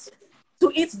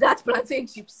eat that plantain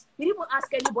chips? He didn't even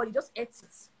ask anybody, just ate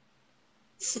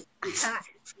it.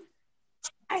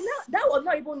 I know that was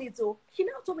not even it. So he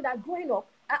now told me that growing up,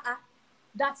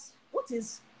 that's what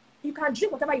is, you can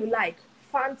drink whatever you like.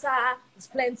 Fanta is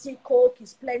plenty, Coke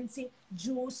is plenty,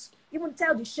 juice. Even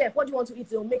tell the chef what you want to eat,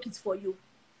 they'll make it for you.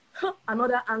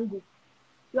 Another angle.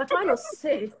 You are trying to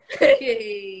say,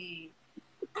 hey,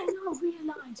 I now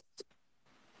realized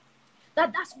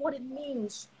that that's what it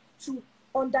means to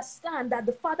understand that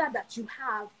the father that you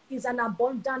have is an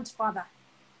abundant father.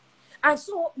 And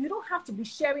so you don't have to be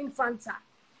sharing Fanta.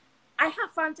 I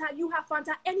have Fanta, you have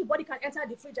Fanta, anybody can enter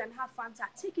the fridge and have Fanta.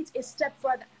 Take it a step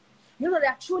further. You know, there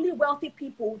are truly wealthy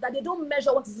people that they don't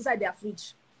measure what is inside their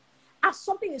fridge. As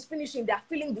something is finishing, they're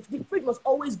filling the fridge must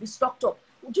always be stocked up.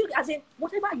 As in,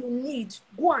 whatever you need,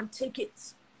 go and take it.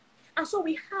 And so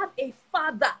we have a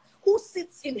father who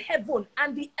sits in heaven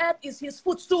and the earth is his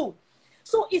footstool.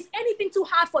 So is anything too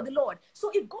hard for the Lord? So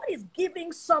if God is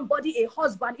giving somebody a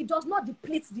husband, it does not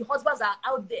deplete the husbands that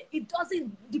are out there. It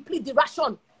doesn't deplete the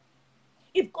ration.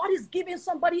 If God is giving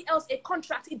somebody else a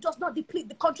contract, it does not deplete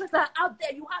the contracts that are out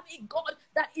there. You have a God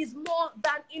that is more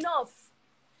than enough.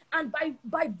 And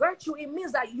by virtue, it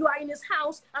means that you are in his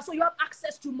house, and so you have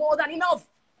access to more than enough.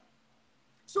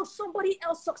 So somebody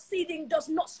else succeeding does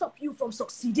not stop you from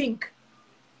succeeding.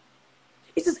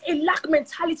 It is a lack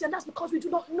mentality, and that's because we do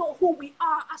not know who we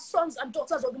are as sons and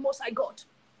daughters of the Most High God.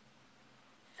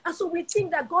 And so we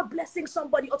think that God blessing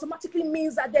somebody automatically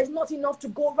means that there's not enough to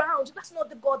go around. That's not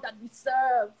the God that we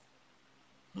serve.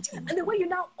 And then when you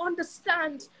now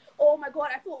understand, oh my God,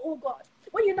 I thought, oh God,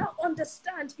 when you now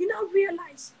understand, you now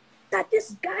realize that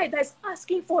this guy that's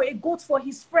asking for a goat for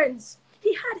his friends,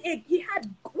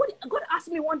 what God asked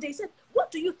me one day, he said,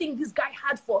 what do you think this guy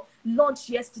had for lunch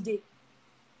yesterday?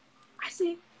 I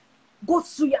say, goat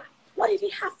suya. What did he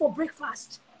have for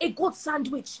breakfast? A goat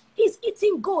sandwich. He's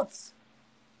eating goats.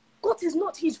 Goat is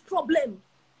not his problem.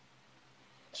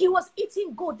 He was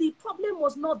eating goat. The problem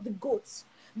was not the goats.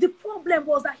 The problem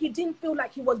was that he didn't feel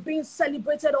like he was being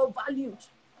celebrated or valued.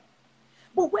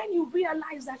 But when you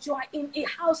realize that you are in a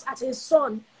house as a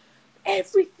son,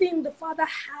 everything the Father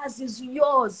has is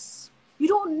yours. You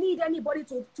don't need anybody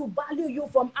to value you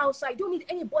from outside. You don't need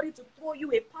anybody to throw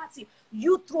you a party.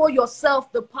 You throw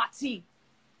yourself the party.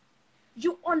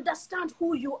 You understand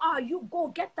who you are. You go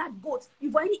get that goat.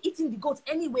 You've already eaten the goat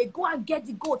anyway. Go and get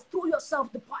the goat. Throw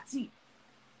yourself the party.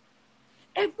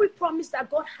 Every promise that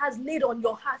God has laid on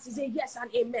your heart is a yes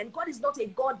and amen. God is not a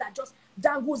God that just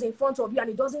dangles in front of you and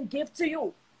he doesn't give to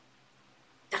you.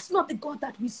 That's not the God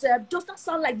that we serve. Does that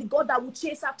sound like the God that will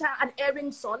chase after an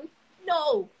erring son?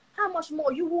 No. How much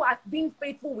more you who are being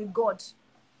faithful with God?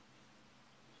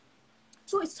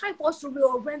 So it's time for us to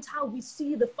reorient how we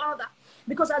see the Father.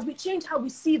 Because as we change how we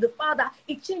see the Father,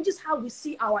 it changes how we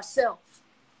see ourselves.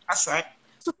 That's right.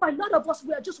 So for a lot of us,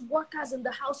 we are just workers in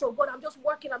the house of God. I'm just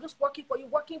working for you,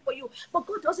 working for you. But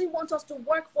God doesn't want us to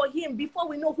work for him before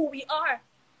we know who we are.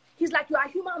 He's like, you are a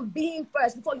human being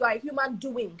first before you are a human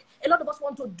doing. A lot of us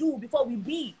want to do before we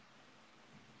be.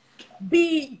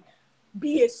 Be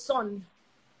a son.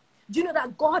 Do you know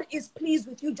that God is pleased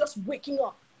with you just waking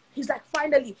up? He's like,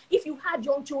 finally, if you had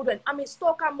young children, I'm a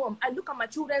stalker mom. I look at my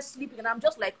children sleeping and I'm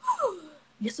just like, oh,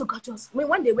 you're so gorgeous. I mean,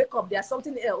 when they wake up, there's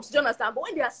something else. Do you understand? But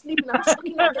when they are sleeping, I'm just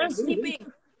looking at them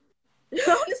sleeping.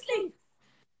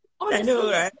 I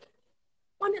know, right?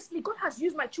 Honestly, God has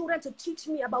used my children to teach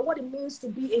me about what it means to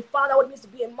be a father, what it means to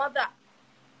be a mother.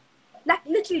 Like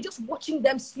literally just watching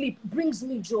them sleep brings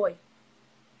me joy.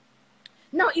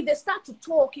 Now, if they start to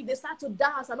talk, if they start to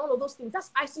dance and all of those things,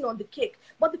 that's icing on the cake.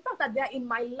 But the fact that they're in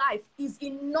my life is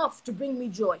enough to bring me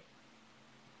joy.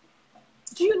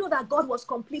 Do you know that God was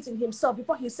complete in himself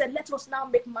before he said, let us now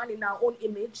make man in our own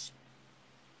image?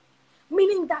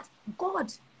 Meaning that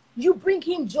God, you bring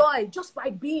him joy just by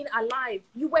being alive.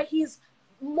 You were his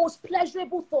most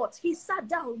pleasurable thoughts. He sat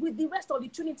down with the rest of the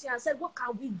Trinity and said, what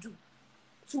can we do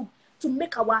to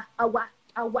make our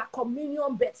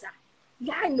communion better?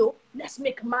 Yeah, I know. Let's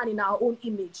make man in our own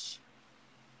image.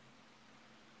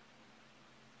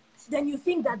 Then you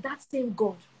think that that same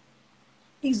God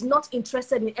is not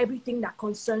interested in everything that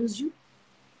concerns you?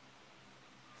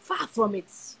 Far from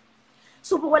it.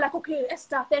 So we were like, okay,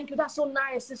 Esther, thank you. That's so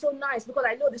nice. It's so nice because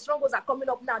I know the struggles are coming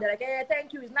up now. They're like, hey,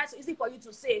 thank you. It's nice, easy for you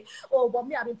to say. Oh, but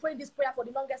me, I've been praying this prayer for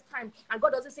the longest time and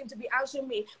God doesn't seem to be answering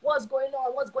me. What's going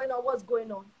on? What's going on? What's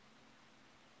going on?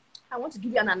 I want to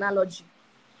give you an analogy.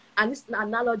 And this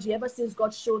analogy, ever since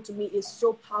God showed to me, is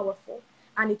so powerful.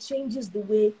 And it changes the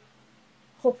way,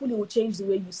 hopefully it will change the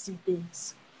way you see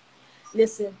things.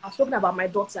 Listen, I was talking about my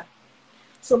daughter.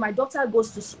 So my daughter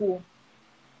goes to school.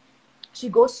 She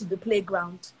goes to the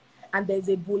playground and there's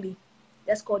a bully.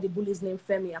 Let's call the bully's name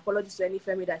Femi. Apologies to any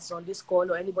Femi that's on this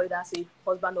call or anybody that's a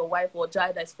husband or wife or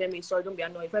child that's Femi. Sorry, don't be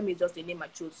annoyed. Femi is just a name I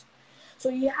chose. So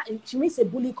she meets a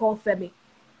bully called Femi.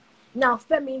 Now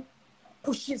Femi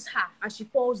pushes her and she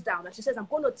falls down and she says, I'm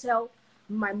going to tell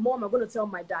my mom, I'm going to tell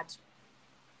my dad.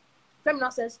 Femi now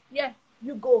says, yeah,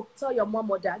 you go tell your mom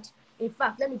or dad. In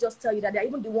fact, let me just tell you that they're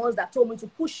even the ones that told me to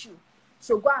push you.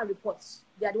 So go and report.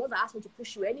 They are the ones that asked me to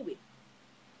push you anyway.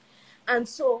 And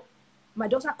so my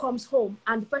daughter comes home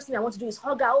and the first thing I want to do is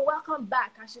hug her. Oh, welcome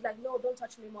back. And she's like, no, don't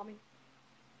touch me, mommy.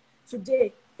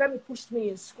 Today, Femi pushed me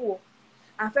in school.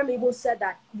 And Femi even said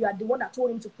that you are the one that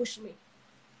told him to push me.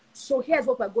 So here's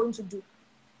what we're going to do.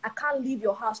 I can't leave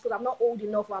your house because I'm not old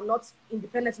enough or I'm not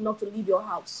independent enough to leave your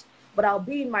house. But I'll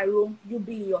be in my room, you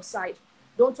be in your side.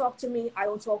 Don't talk to me, I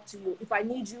don't talk to you. If I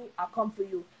need you, I'll come for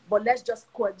you. But let's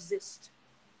just coexist.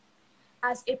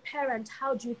 As a parent,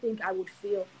 how do you think I would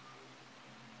feel?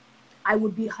 I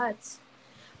would be hurt.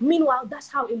 Meanwhile,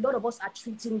 that's how a lot of us are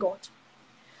treating God.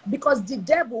 Because the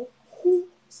devil, who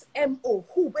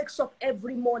wakes up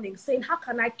every morning saying, how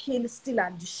can I kill, steal,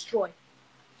 and destroy?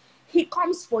 He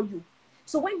comes for you.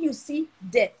 So when you see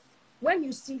death, when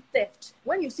you see theft,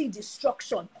 when you see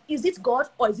destruction, is it God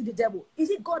or is it the devil? Is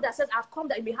it God that says, I've come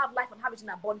that you may have life and have it in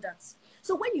abundance?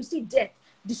 So when you see death,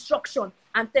 destruction,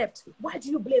 and theft, why do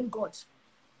you blame God?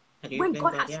 When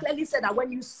God has clearly said that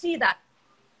when you see that,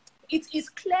 it is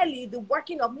clearly the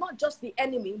working of not just the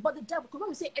enemy, but the devil. Because when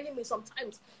we say enemy,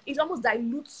 sometimes it almost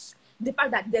dilutes the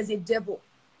fact that there's a devil.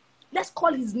 Let's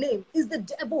call his name. It's the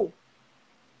devil.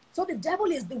 So the devil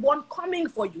is the one coming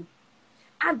for you.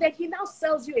 And then he now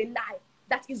sells you a lie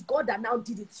that is God that now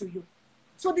did it to you.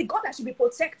 So the God that should be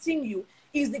protecting you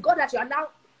is the God that you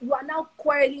are now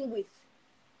quarreling with.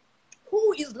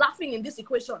 Who is laughing in this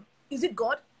equation? Is it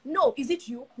God? No. Is it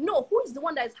you? No. Who is the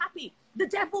one that is happy? The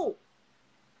devil.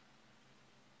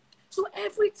 So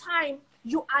every time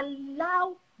you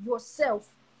allow yourself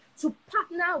to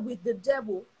partner with the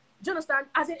devil, Do you understand?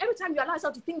 As in, every time you allow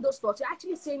yourself to think those thoughts, you're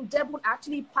actually saying, devil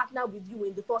actually partner with you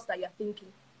in the thoughts that you're thinking,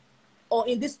 or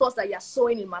in these thoughts that you're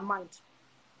sowing in my mind.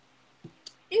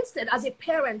 Instead, as a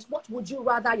parent, what would you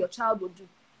rather your child would do?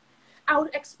 I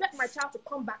would expect my child to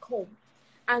come back home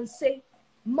and say,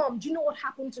 Mom, do you know what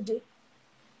happened today?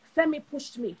 Femi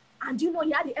pushed me. And do you know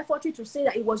he had the effort to say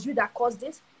that it was you that caused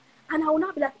it? And I will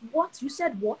now be like, what? You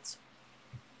said what?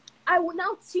 I will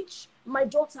now teach my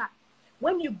daughter,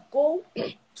 when you go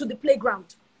to the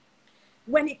playground,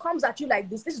 when he comes at you like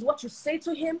this is what you say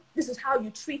to him. This is how you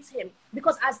treat him.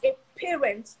 Because as a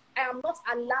parent, I am not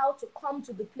allowed to come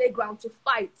to the playground to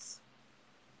fight.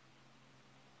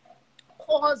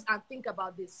 Pause and think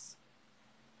about this.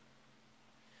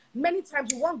 Many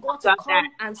times we want God to come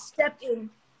and step in.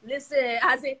 Listen,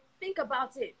 think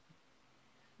about it.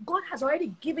 God has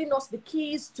already given us the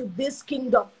keys to this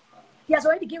kingdom. He has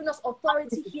already given us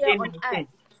authority here on earth.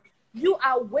 You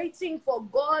are waiting for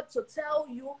God to tell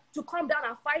you to come down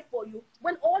and fight for you,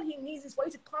 when all he needs is for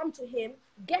you to come to him,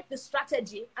 get the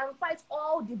strategy, and fight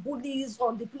all the bullies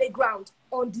on the playground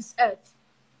on this earth.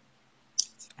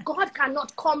 God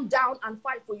cannot come down and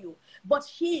fight for you, but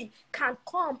he can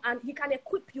come and he can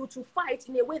equip you to fight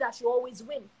in a way that you always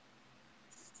win.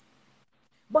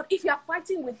 But if you are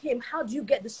fighting with him, how do you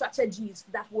get the strategies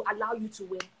that will allow you to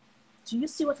win? Do you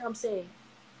see what I'm saying?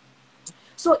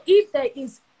 So if there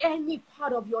is any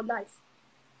part of your life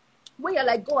where you're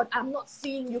like, God, I'm not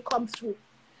seeing you come through,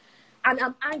 and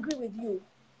I'm angry with you,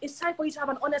 it's time for you to have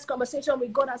an honest conversation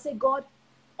with God and say, God,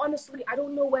 honestly, I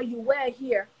don't know where you were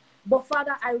here, but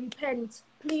Father, I repent.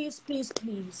 Please, please,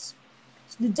 please.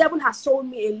 The devil has sold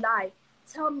me a lie.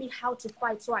 Tell me how to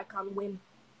fight so I can win.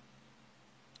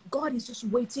 God is just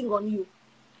waiting on you,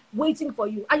 waiting for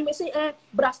you. And you may say,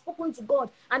 but I've spoken to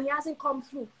God and he hasn't come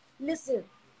through. Listen,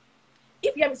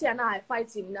 if Yemisi and I are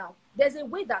fighting now, there's a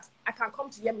way that I can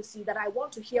come to Yemisi that I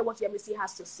want to hear what Yemisi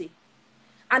has to say.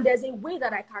 And there's a way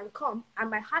that I can come and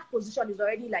my heart position is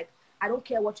already like, I don't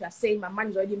care what you're saying. My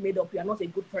mind is already made up. You're not a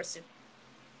good person.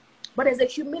 But there's a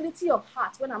humility of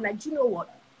heart when I'm like, do you know what?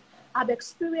 I've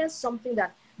experienced something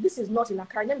that this is not in a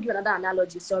car. Let me give another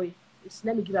analogy. Sorry.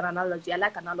 Let me give an analogy. I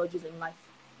like analogies in life.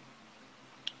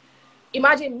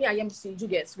 Imagine me and Yemisi, you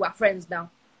guys, we're friends now.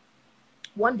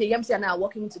 One day, Yemisi and I are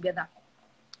walking together.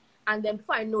 And then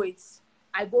before I know it,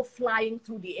 I go flying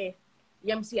through the air.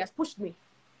 Yemisi has pushed me.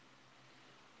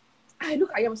 I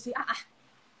look at Yemisi,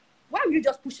 why would you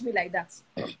just push me like that?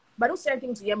 But I don't say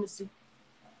anything to Yemisi.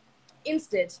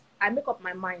 Instead, I make up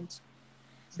my mind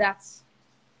that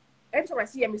every time I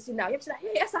see Yemisi now, Yemisi like,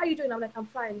 hey, yes, how are you doing? I'm like, I'm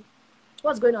fine.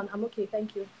 What's going on? I'm okay,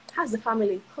 thank you. How's the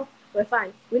family? Oh, we're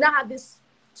fine. We now have this,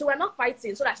 so we're not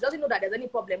fighting so that she doesn't know that there's any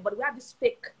problem, but we have this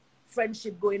fake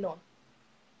friendship going on.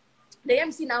 The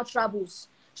MC now travels.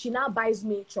 She now buys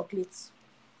me chocolates.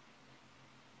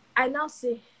 I now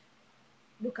say,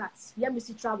 look at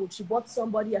Yemisi traveled. She bought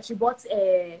somebody, she bought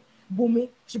Bumi.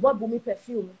 She bought Bumi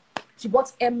perfume. She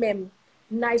bought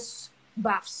nice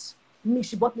baths. Me,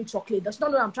 she bought me chocolate. Does she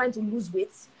not know I'm trying to lose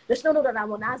weight? Does she not know that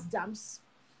I'm on ass dams?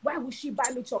 Why would she buy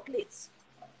me chocolates?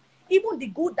 Even the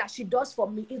good that she does for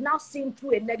me is now seen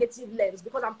through a negative lens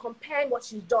because I'm comparing what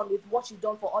she's done with what she's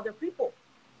done for other people.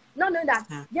 Not knowing that,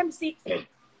 see,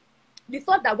 the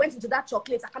thought that went into that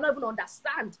chocolate, I cannot even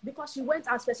understand because she went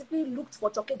and specifically looked for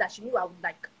chocolate that she knew I would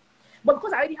like. But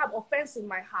because I already have offense in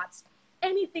my heart,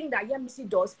 anything that Yemisi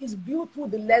does is viewed through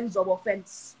the lens of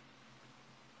offense.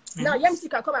 Now, Yemisi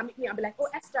can come and meet me and be like, oh,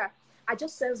 Esther, I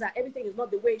just sense that everything is not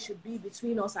the way it should be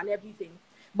between us and everything.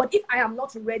 But if I am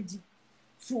not ready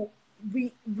to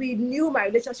renew my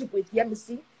relationship with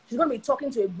Yemisi, she's going to be talking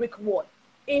to a brick wall.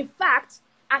 In fact,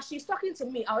 as she's talking to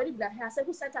me, I already be like, hey, I said,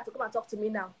 who sent her to come and talk to me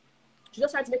now? She's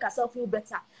just trying to make herself feel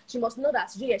better. She must know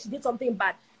that she did something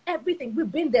bad. Everything, we've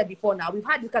been there before now. We've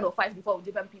had this kind of fight before with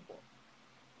different people.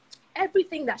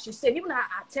 Everything that she's saying, even her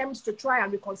attempts to try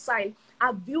and reconcile,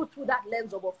 are viewed through that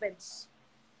lens of offense.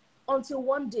 Until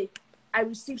one day, I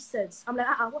received sense. I'm like,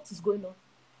 what is going on?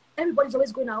 Everybody's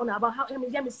always going on about how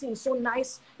Yemisi is so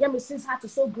nice. Yemisi's heart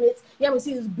is so great.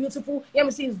 Yemisi is beautiful.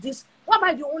 Yemisi is this. Why am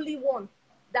I the only one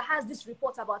that has this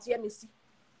report about Yemisi?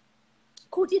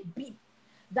 Could it be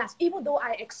that even though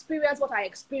I experienced what I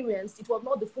experienced, it was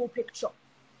not the full picture?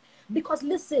 Because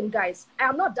listen, guys, I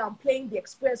am not downplaying the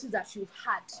experiences that you've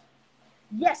had.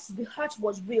 Yes, the hurt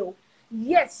was real.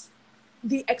 Yes,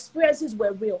 the experiences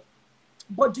were real.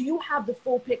 But do you have the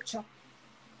full picture?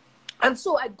 And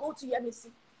so I go to Yemisi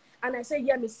and I say,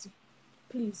 Yemisi,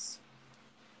 please,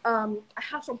 I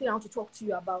have something I want to talk to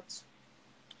you about.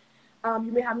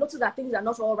 You may have noticed that things are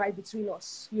not all right between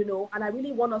us, and I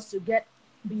really want us to get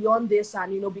beyond this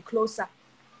and, be closer.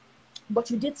 but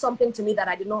you did something to me that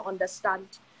I did not understand.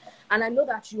 And I know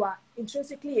that you are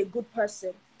intrinsically a good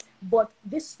person, but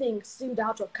this thing seemed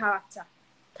out of character.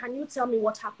 Can you tell me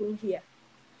what happened here?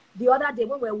 The other day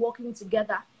when we were walking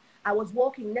together, I was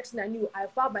walking, next thing I knew, I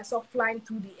found myself flying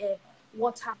through the air.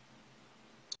 What happened?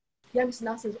 Yemi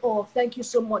now says, oh, thank you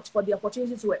so much for the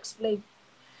opportunity to explain.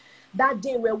 That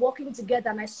day we were walking together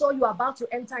and I saw you about to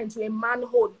enter into a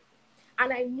manhole.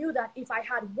 And I knew that if I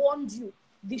had warned you,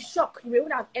 the shock, you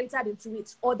would have entered into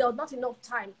it, or there was not enough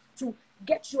time to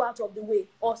get you out of the way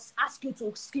or ask you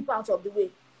to skip out of the way.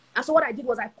 And so what I did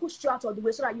was I pushed you out of the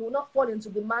way so that you will not fall into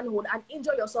the manhole and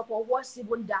injure yourself, or worse,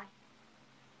 even die.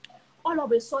 All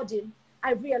of a sudden,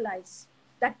 I realized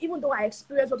that even though I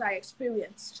experienced what I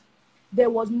experienced, there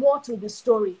was more to the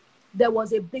story. There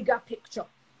was a bigger picture.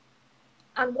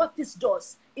 And what this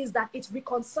does is that it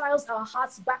reconciles our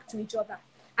hearts back to each other.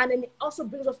 And then it also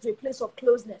brings us to a place of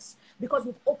closeness because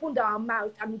we've opened our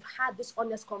mouth and we've had this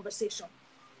honest conversation.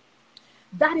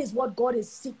 That is what God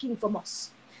is seeking from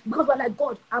us. Because we're like,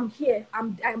 God, I'm here.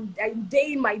 I'm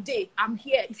day in my day. I'm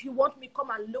here. If you want me, come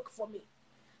and look for me.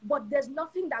 But there's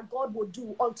nothing that God will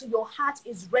do until your heart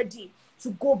is ready to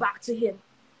go back to him.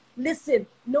 Listen,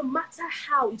 no matter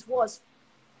how it was.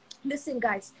 Listen,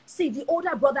 guys. See, the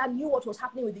older brother knew what was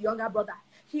happening with the younger brother.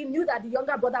 He knew that the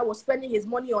younger brother was spending his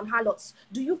money on harlots.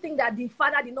 Do you think that the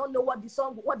father did not know what the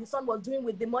son was doing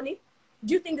with the money?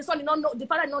 Do you think the father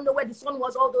did not know where the son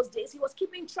was all those days? He was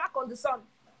keeping track on the son.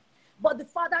 But the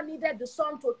father needed the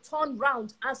son to turn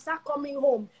round and start coming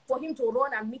home for him to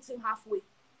run and meet him halfway.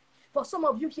 For some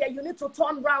of you here, you need to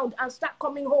turn round and start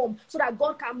coming home so that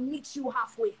God can meet you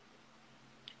halfway.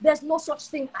 There's no such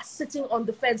thing as sitting on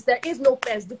the fence. There is no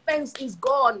fence. The fence is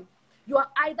gone. You are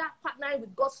either partnering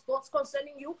with God's thoughts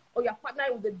concerning you, or you're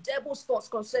partnering with the devil's thoughts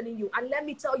concerning you. And let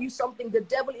me tell you something, the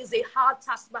devil is a hard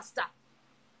taskmaster.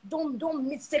 Don't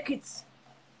mistake it.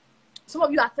 Some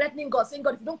of you are threatening God, saying,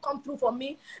 God, if you don't come through for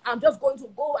me, I'm just going to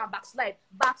go and backslide.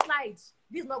 Backslide.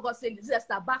 This is not God saying this, is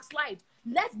Esther. Backslide.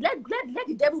 Let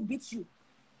the devil beat you.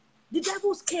 The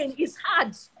devil's cane is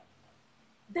hard.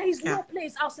 There is no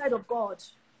place outside of God.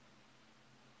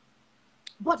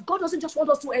 But God doesn't just want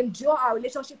us to endure our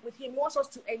relationship with him. He wants us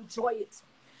to enjoy it.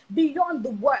 Beyond the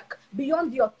work,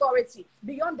 beyond the authority,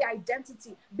 beyond the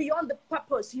identity, beyond the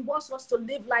purpose, he wants us to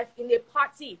live life in a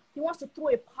party. He wants to throw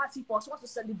a party for us. He wants to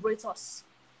celebrate us.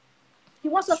 He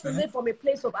wants us to live from a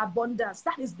place of abundance.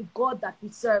 That is the God that we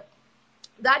serve.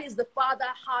 That is the Father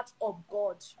heart of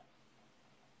God.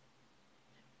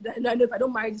 I know if I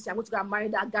don't marry this, I'm going to go and marry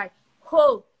that guy.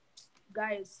 Oh,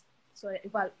 guys, sorry,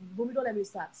 Bumi, don't let me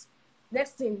start.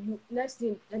 Next thing,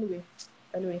 anyway,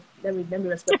 let me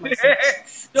respect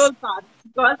myself. Don't start.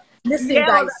 Because listen,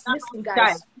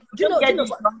 guys. Do you know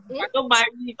what? I don't marry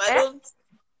if I don't.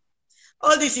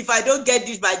 All this, if I don't get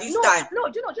this by this time. No,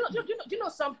 do you know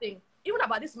something? Even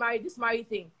about this married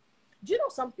thing. Do you know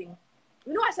something?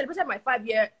 You know, I celebrated my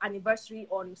 5-year anniversary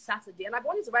on Saturday, and I've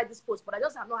wanted to write this post, but I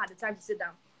just have not had the time to sit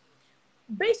down.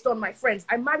 Based on my friends,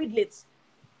 I married late.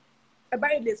 A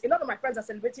lot of my friends are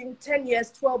celebrating 10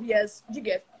 years, 12 years. You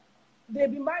get? They've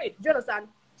been married. Do you understand?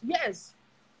 Yes.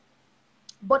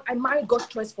 But I married God's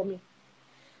choice for me.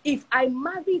 If I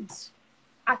married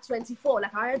at 24,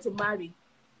 like I had to marry,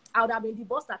 I would have been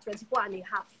divorced at 24 and a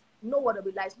half. No one will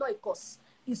realize. No, it costs.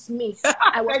 It's me.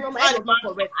 I was not, my head was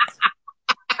not correct.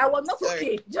 I was not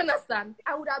okay. Do you understand?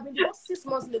 I would have been divorced 6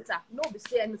 months later. Nobody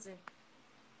say anything.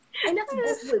 I had to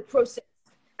go through a process.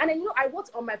 And then, I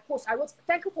wrote on my post,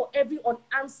 thank you for every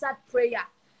unanswered prayer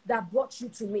that brought you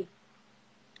to me.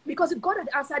 Because if God had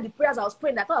answered the prayers I was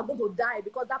praying, I thought I was going to die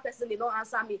because that person did not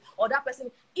answer me. Or that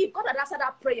person, if God had answered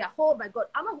that prayer, oh my God,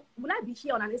 will I be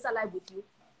here on an Insta Live with you?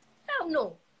 Hell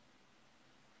no.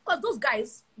 Because those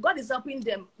guys, God is helping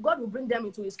them. God will bring them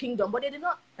into his kingdom. But they did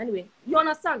not. Anyway, you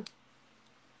understand?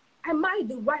 I married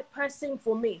the right person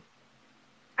for me.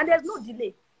 And there's no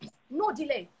delay. No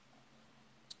delay.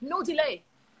 No delay.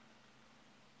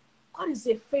 God is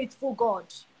a faithful God.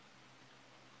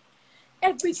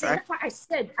 Everything, that's why I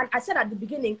said at the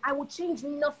beginning, I will change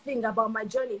nothing about my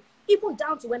journey, even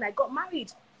down to when I got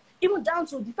married, even down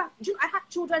to the fact, I had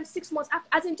children 6 months after.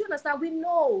 As in, do you understand?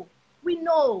 We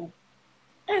know.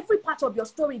 Every part of your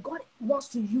story, God wants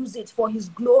to use it for his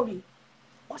glory,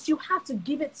 but you have to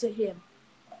give it to him.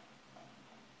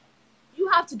 You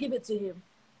have to give it to him.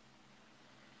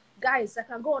 Guys, I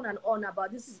can go on and on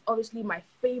about this. Is obviously my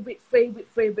favorite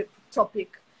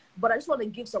topic, but I just want to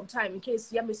give some time in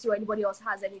case Yemisi or anybody else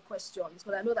has any questions,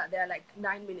 because I know that there are like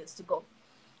 9 minutes to go.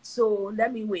 So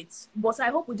let me wait. But I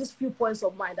hope with just few points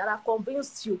of mine that I've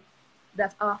convinced you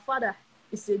that our Father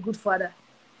is a good Father.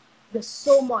 There's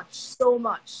so much, so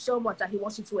much, so much that he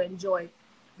wants you to enjoy.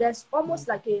 There's almost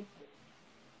like a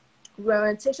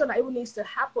reorientation that even needs to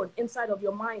happen inside of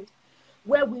your mind,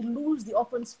 where we lose the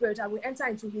orphan spirit and we enter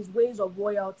into his ways of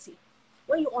royalty.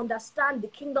 When you understand the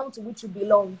kingdom to which you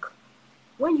belong,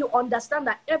 when you understand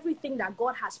that everything that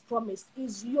God has promised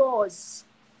is yours.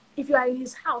 If you are in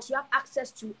his house, you have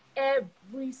access to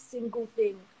every single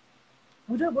thing.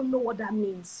 We don't even know what that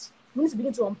means. We need to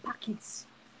begin to unpack it.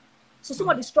 So some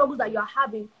of the struggles that you're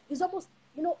having is almost,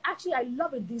 actually I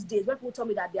love it these days when people tell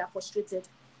me that they are frustrated.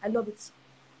 I love it.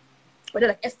 But they're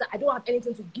like, Esther, I don't have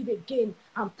anything to give again.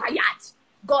 I'm tired.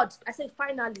 God, I said,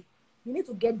 finally, you need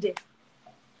to get there.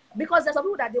 Because there's some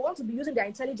people that they want to be using their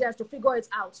intelligence to figure it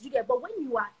out. You get, but when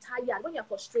you are tired, when you're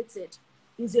frustrated,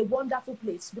 it's a wonderful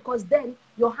place, because then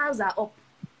your hands are up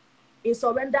in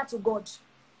surrender to God.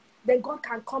 Then God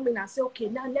can come in and say, okay,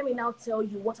 now let me now tell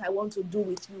you what I want to do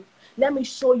with you. Let me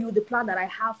show you the plan that I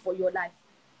have for your life.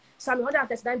 Psalm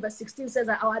 139 verse 16 says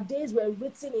that our days were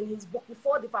written in his book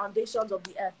before the foundations of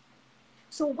the earth.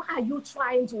 So why are you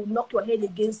trying to knock your head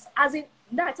against? As in,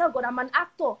 now I tell God, I'm an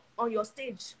actor on your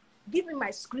stage. Give me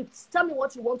my script. Tell me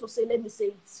what you want to say. Let me say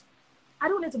it. I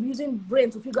don't need to be using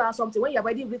brain to figure out something when you've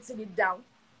already written it down.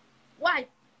 Why?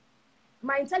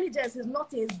 My intelligence is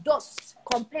nothing, it's dust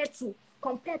compared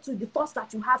to the thoughts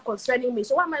that you have concerning me.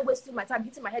 So why am I wasting my time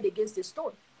hitting my head against a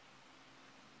stone?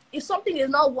 If something is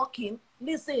not working,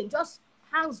 listen, just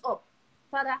hands up.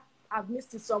 Father, I've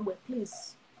missed it somewhere.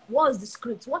 Please. What is the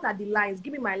script? What are the lines?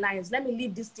 Give me my lines. Let me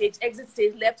leave this stage, exit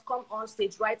stage left, come on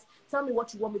stage right. Tell me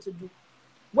what you want me to do.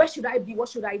 Where should I be? What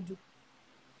should I do?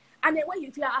 And then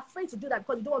if you are afraid to do that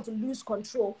because you don't want to lose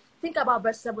control, think about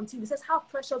verse 17. It says, how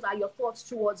precious are your thoughts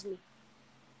towards me?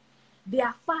 They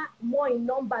are far more in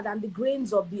number than the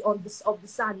grains of the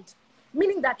sand.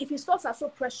 Meaning that if his thoughts are so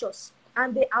precious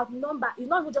and they outnumber, it's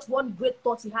not even just one great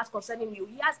thought he has concerning you.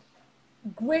 He has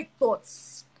great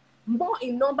thoughts, more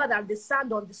in number than the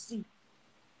sand on the sea.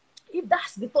 If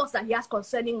that's the thoughts that he has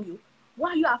concerning you, why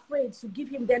are you afraid to give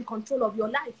him then control of your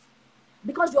life?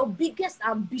 Because your biggest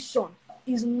ambition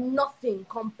is nothing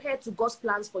compared to God's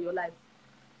plans for your life.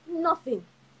 Nothing.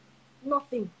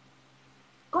 Nothing.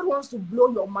 God wants to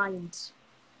blow your mind,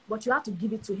 but you have to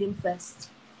give it to him first.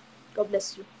 God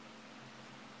bless you.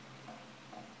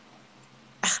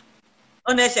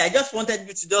 Honestly, I just wanted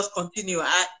you to just continue.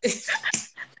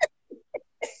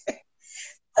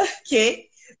 Okay.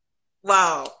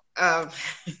 Wow. Wow,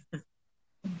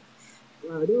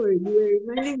 don't worry. You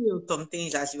were reminding me of some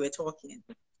things as you were talking.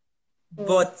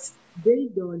 But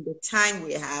based on the time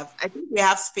we have, I think we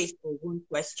have space for one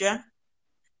question.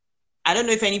 I don't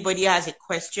know if anybody has a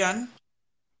question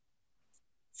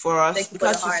for us. Thank you for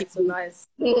your heart. So nice.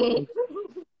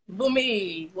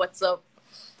 Boomy, what's up?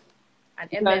 And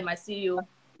MM, I see you.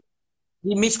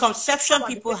 The misconception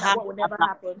people have will never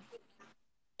happen.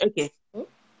 Okay.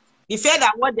 The fear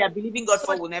that what they are believing God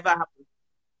for will never happen.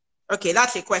 Okay,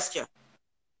 that's a question.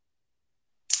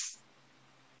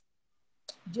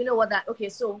 Do you know what that? Okay,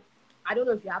 so I don't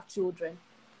know if you have children,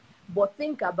 but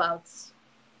think about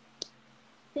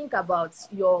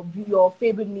your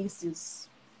favorite nieces.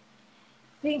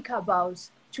 Think about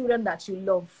children that you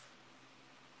love.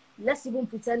 Let's even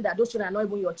pretend that those children are not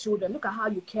even your children. Look at how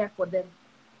you care for them.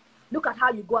 Look at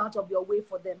how you go out of your way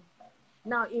for them.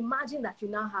 Now imagine that you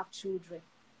now have children.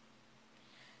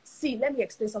 See, let me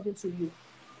explain something to you.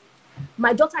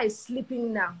 My daughter is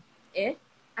sleeping now.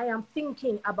 I am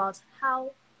thinking about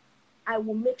how I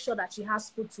will make sure that she has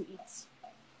food to eat.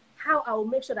 How I will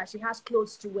make sure that she has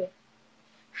clothes to wear.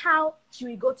 How she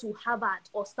will go to Harvard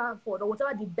or Stanford or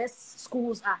whatever the best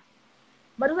schools are.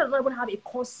 My daughter does not even have a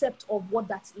concept of what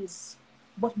that is.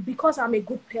 But because I'm a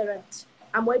good parent,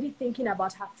 I'm already thinking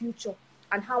about her future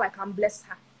and how I can bless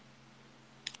her.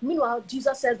 Meanwhile,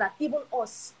 Jesus says that even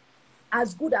us,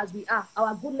 as good as we are,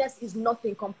 our goodness is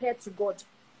nothing compared to God.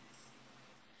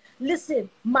 Listen,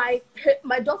 my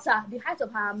daughter, the height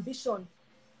of her ambition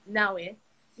now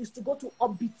is to go to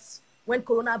orbit when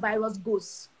coronavirus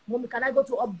goes. Mommy, can I go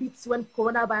to orbit when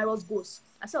coronavirus goes?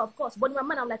 I said, of course. But in my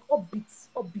mind, I'm like, orbit.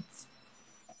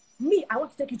 Me, I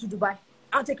want to take you to Dubai.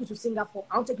 I want to take you to Singapore.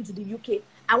 I want to take you to the UK.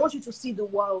 I want you to see the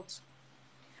world.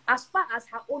 As far as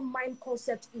her own mind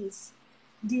concept is,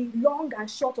 the long and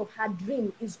short of her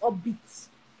dream is orbit.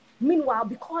 Meanwhile,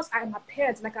 because I'm a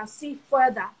parent and I can see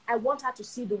further, I want her to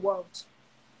see the world.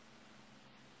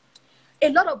 A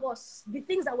lot of us, the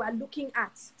things that we're looking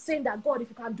at, saying that, God, if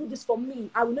you can do this for me,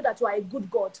 I will know that you are a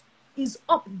good God, is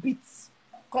upbeat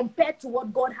compared to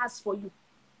what God has for you.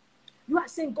 You are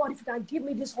saying, God, if you can give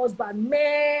me this husband,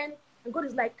 man. And God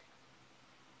is like,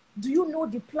 do you know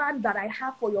the plan that I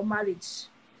have for your marriage?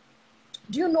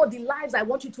 Do you know the lives I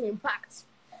want you to impact?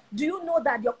 Do you know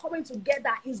that your coming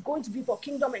together is going to be for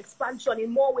kingdom expansion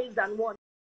in more ways than one?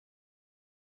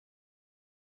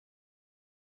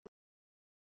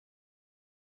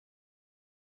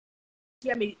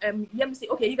 Hear me say,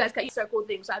 okay, you guys can circle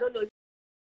things. So I don't know if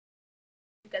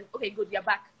you can. Okay, good, you're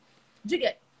back. Do you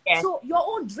get? Yeah. So your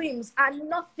own dreams are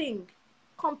nothing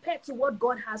compared to what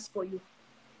God has for you.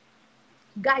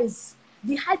 Guys,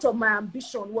 the height of my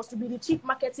ambition was to be the chief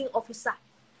marketing officer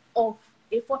of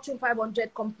a Fortune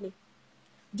 500 company.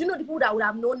 Do you know the people that would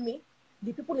have known me?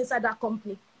 The people inside that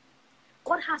company.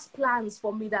 God has plans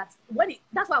for me that's why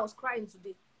I was crying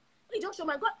today. He just showed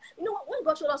my God. You know, when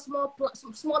God showed us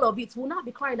small of it, we'll not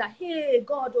be crying that, hey,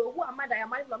 God, oh, who am I that you're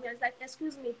mindful of me? And it's like,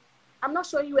 excuse me, I'm not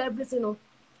showing you everything. Oh.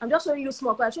 I'm just showing you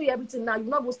small. Because I show you everything now. You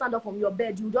not go stand up from your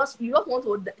bed. You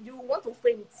want to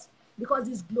faint because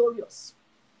it's glorious.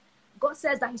 God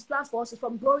says that his plans for us is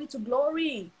from glory to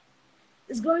glory.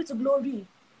 It's glory to glory.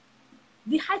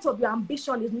 The height of your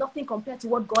ambition is nothing compared to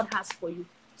what God has for you.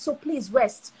 So please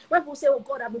rest. When people say, oh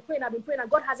God, I've been praying, and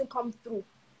God hasn't come through.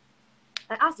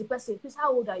 I ask the person, please,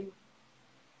 how old are you?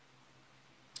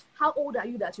 How old are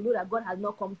you that you know that God has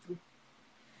not come through?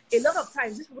 A lot of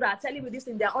times, these people that are telling me this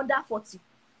thing, they're under 40.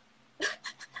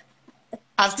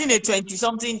 I've seen a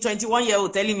 20-something,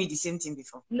 21-year-old telling me the same thing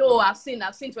before. No, I've seen.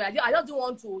 I just don't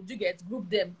want to group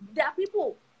them. There are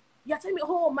people, you're telling me,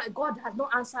 oh my God has not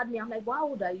answered me. I'm like, well, how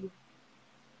old are you?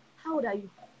 How old are you?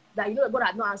 That you know that God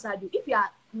has not answered you. If you are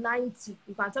 90,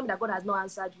 you can tell me that God has not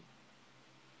answered you.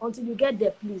 Until you get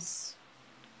there, please.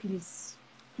 Please.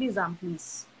 Please and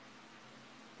please.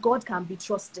 God can be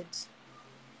trusted.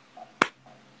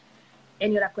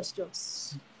 Any other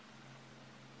questions?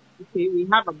 Okay, we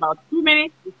have about 2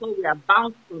 minutes before we are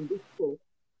bounced from this call.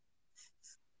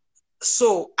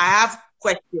 So I have a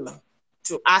question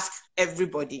to ask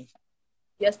everybody.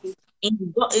 Yes, please.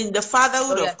 In the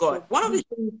fatherhood of God, one of the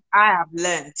things I have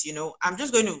learned, you know, I'm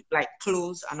just going to like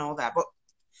close and all that, but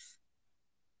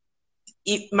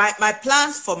my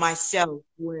plans for myself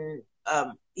were,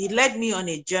 it led me on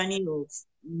a journey of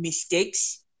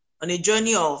mistakes, on a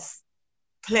journey of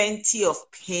plenty of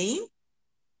pain,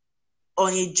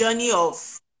 on a journey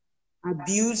of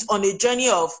abuse, on a journey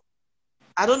of,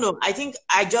 I don't know, I think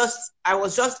I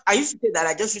used to say that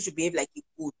I just used to behave like a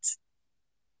goat,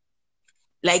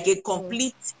 like a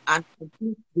complete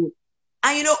goat.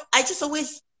 And you know, I just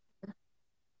always,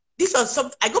 this was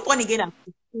something, I got born again at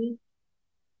 15,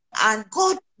 and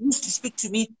God used to speak to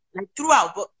me like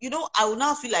throughout, but you know, I will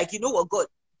now feel like, you know what, God,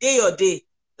 day or day,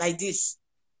 like this,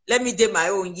 let me do my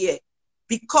own year.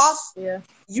 Because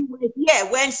you were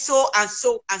here when so and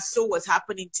so and so was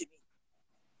happening to me.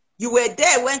 You were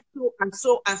there when so and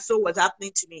so and so was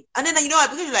happening to me. And then, you know, I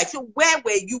began to like, so where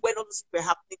were you when all this were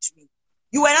happening to me?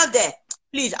 You were not there.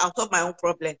 Please, I'll solve my own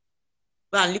problem.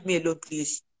 Go and leave me alone,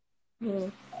 please.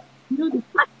 You know,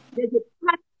 there's a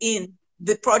part in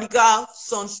the prodigal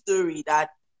son story that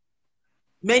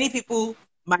many people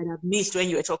might have missed when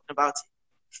you were talking about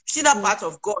it. You see that part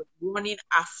of God running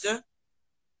after?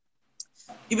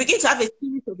 You begin to have a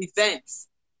series of events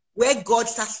where God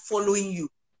starts following you.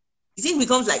 You think it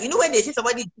becomes like, you know, when they say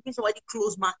somebody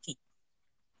close marking,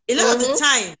 a lot of the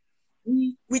time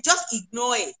we just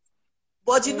ignore it.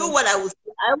 But you know what I always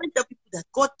tell people that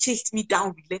God chased me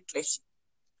down relentlessly.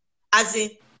 As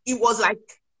in, it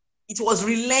was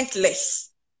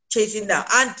relentless chasing down.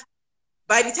 And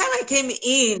by the time I came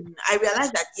in, I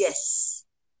realized that yes,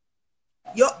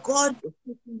 your God is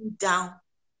chasing you down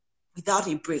without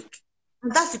a break.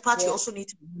 And that's the part you also need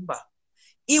to remember.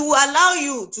 It will allow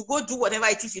you to go do whatever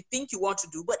it is you think you want to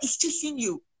do, but it's chasing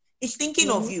you. It's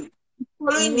thinking of you. It's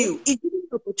following you. It's giving you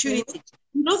opportunities.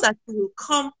 You know that you will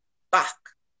come back.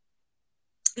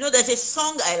 You know, there's a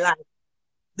song I like.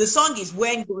 The song is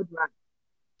When God Ran.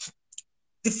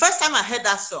 The first time I heard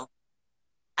that song,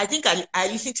 I think I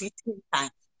listened to it 10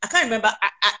 times. I can't remember.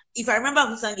 If I remember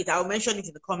who sang it, I'll mention it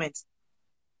in the comments.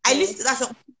 I listened to that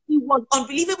song. It was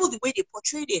unbelievable the way they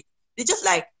portrayed it. They just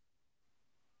like,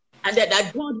 and that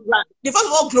God ran. They first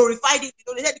of all glorified it. You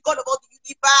know, they said the God of all the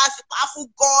universe, the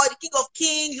powerful God, the King of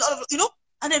Kings, all of, you know.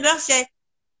 And then they said,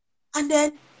 and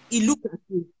then he looked at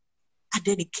you, and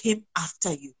then he came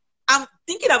after you. I'm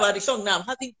thinking about the song now. I'm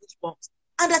having goosebumps.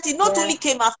 And that he not only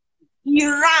came after you, he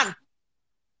ran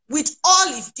with all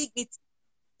his dignity.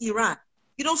 He ran.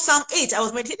 You know, Psalm 8. I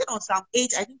was meditating on Psalm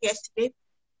 8, I think yesterday.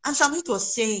 And Psalm 8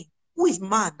 was saying, who is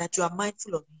man that you are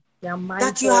mindful of him? You're mindful.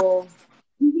 That you have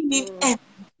given him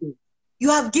everything. You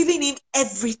have given him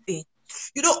everything.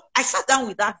 You know, I sat down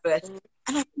with that verse,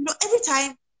 and you know, every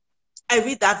time I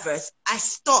read that verse, I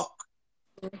stop.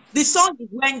 The song is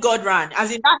When God Ran,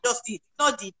 as in that just it. It's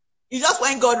not It just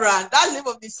when God ran. That's the name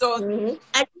of the song. Mm-hmm.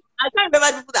 I can't remember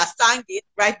the people that sang it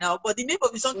right now, but the name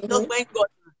of the song is just Mm-hmm. when God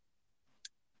ran.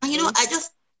 And Mm-hmm.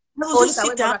 I will Oh, just look, I sit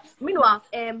went God down. right. Meanwhile,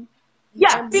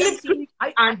 Yeah, Philip Yancy,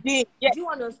 Chris and Dave. Yeah, do you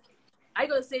want to? Are you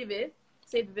gonna save it?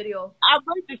 Save the video. I'm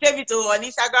going to save it on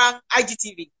Instagram,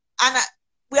 IGTV. And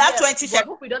we have Yeah, 20 but seconds.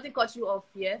 hope it doesn't cut you off.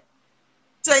 Yeah.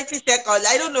 20 seconds.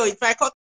 I don't know if I cut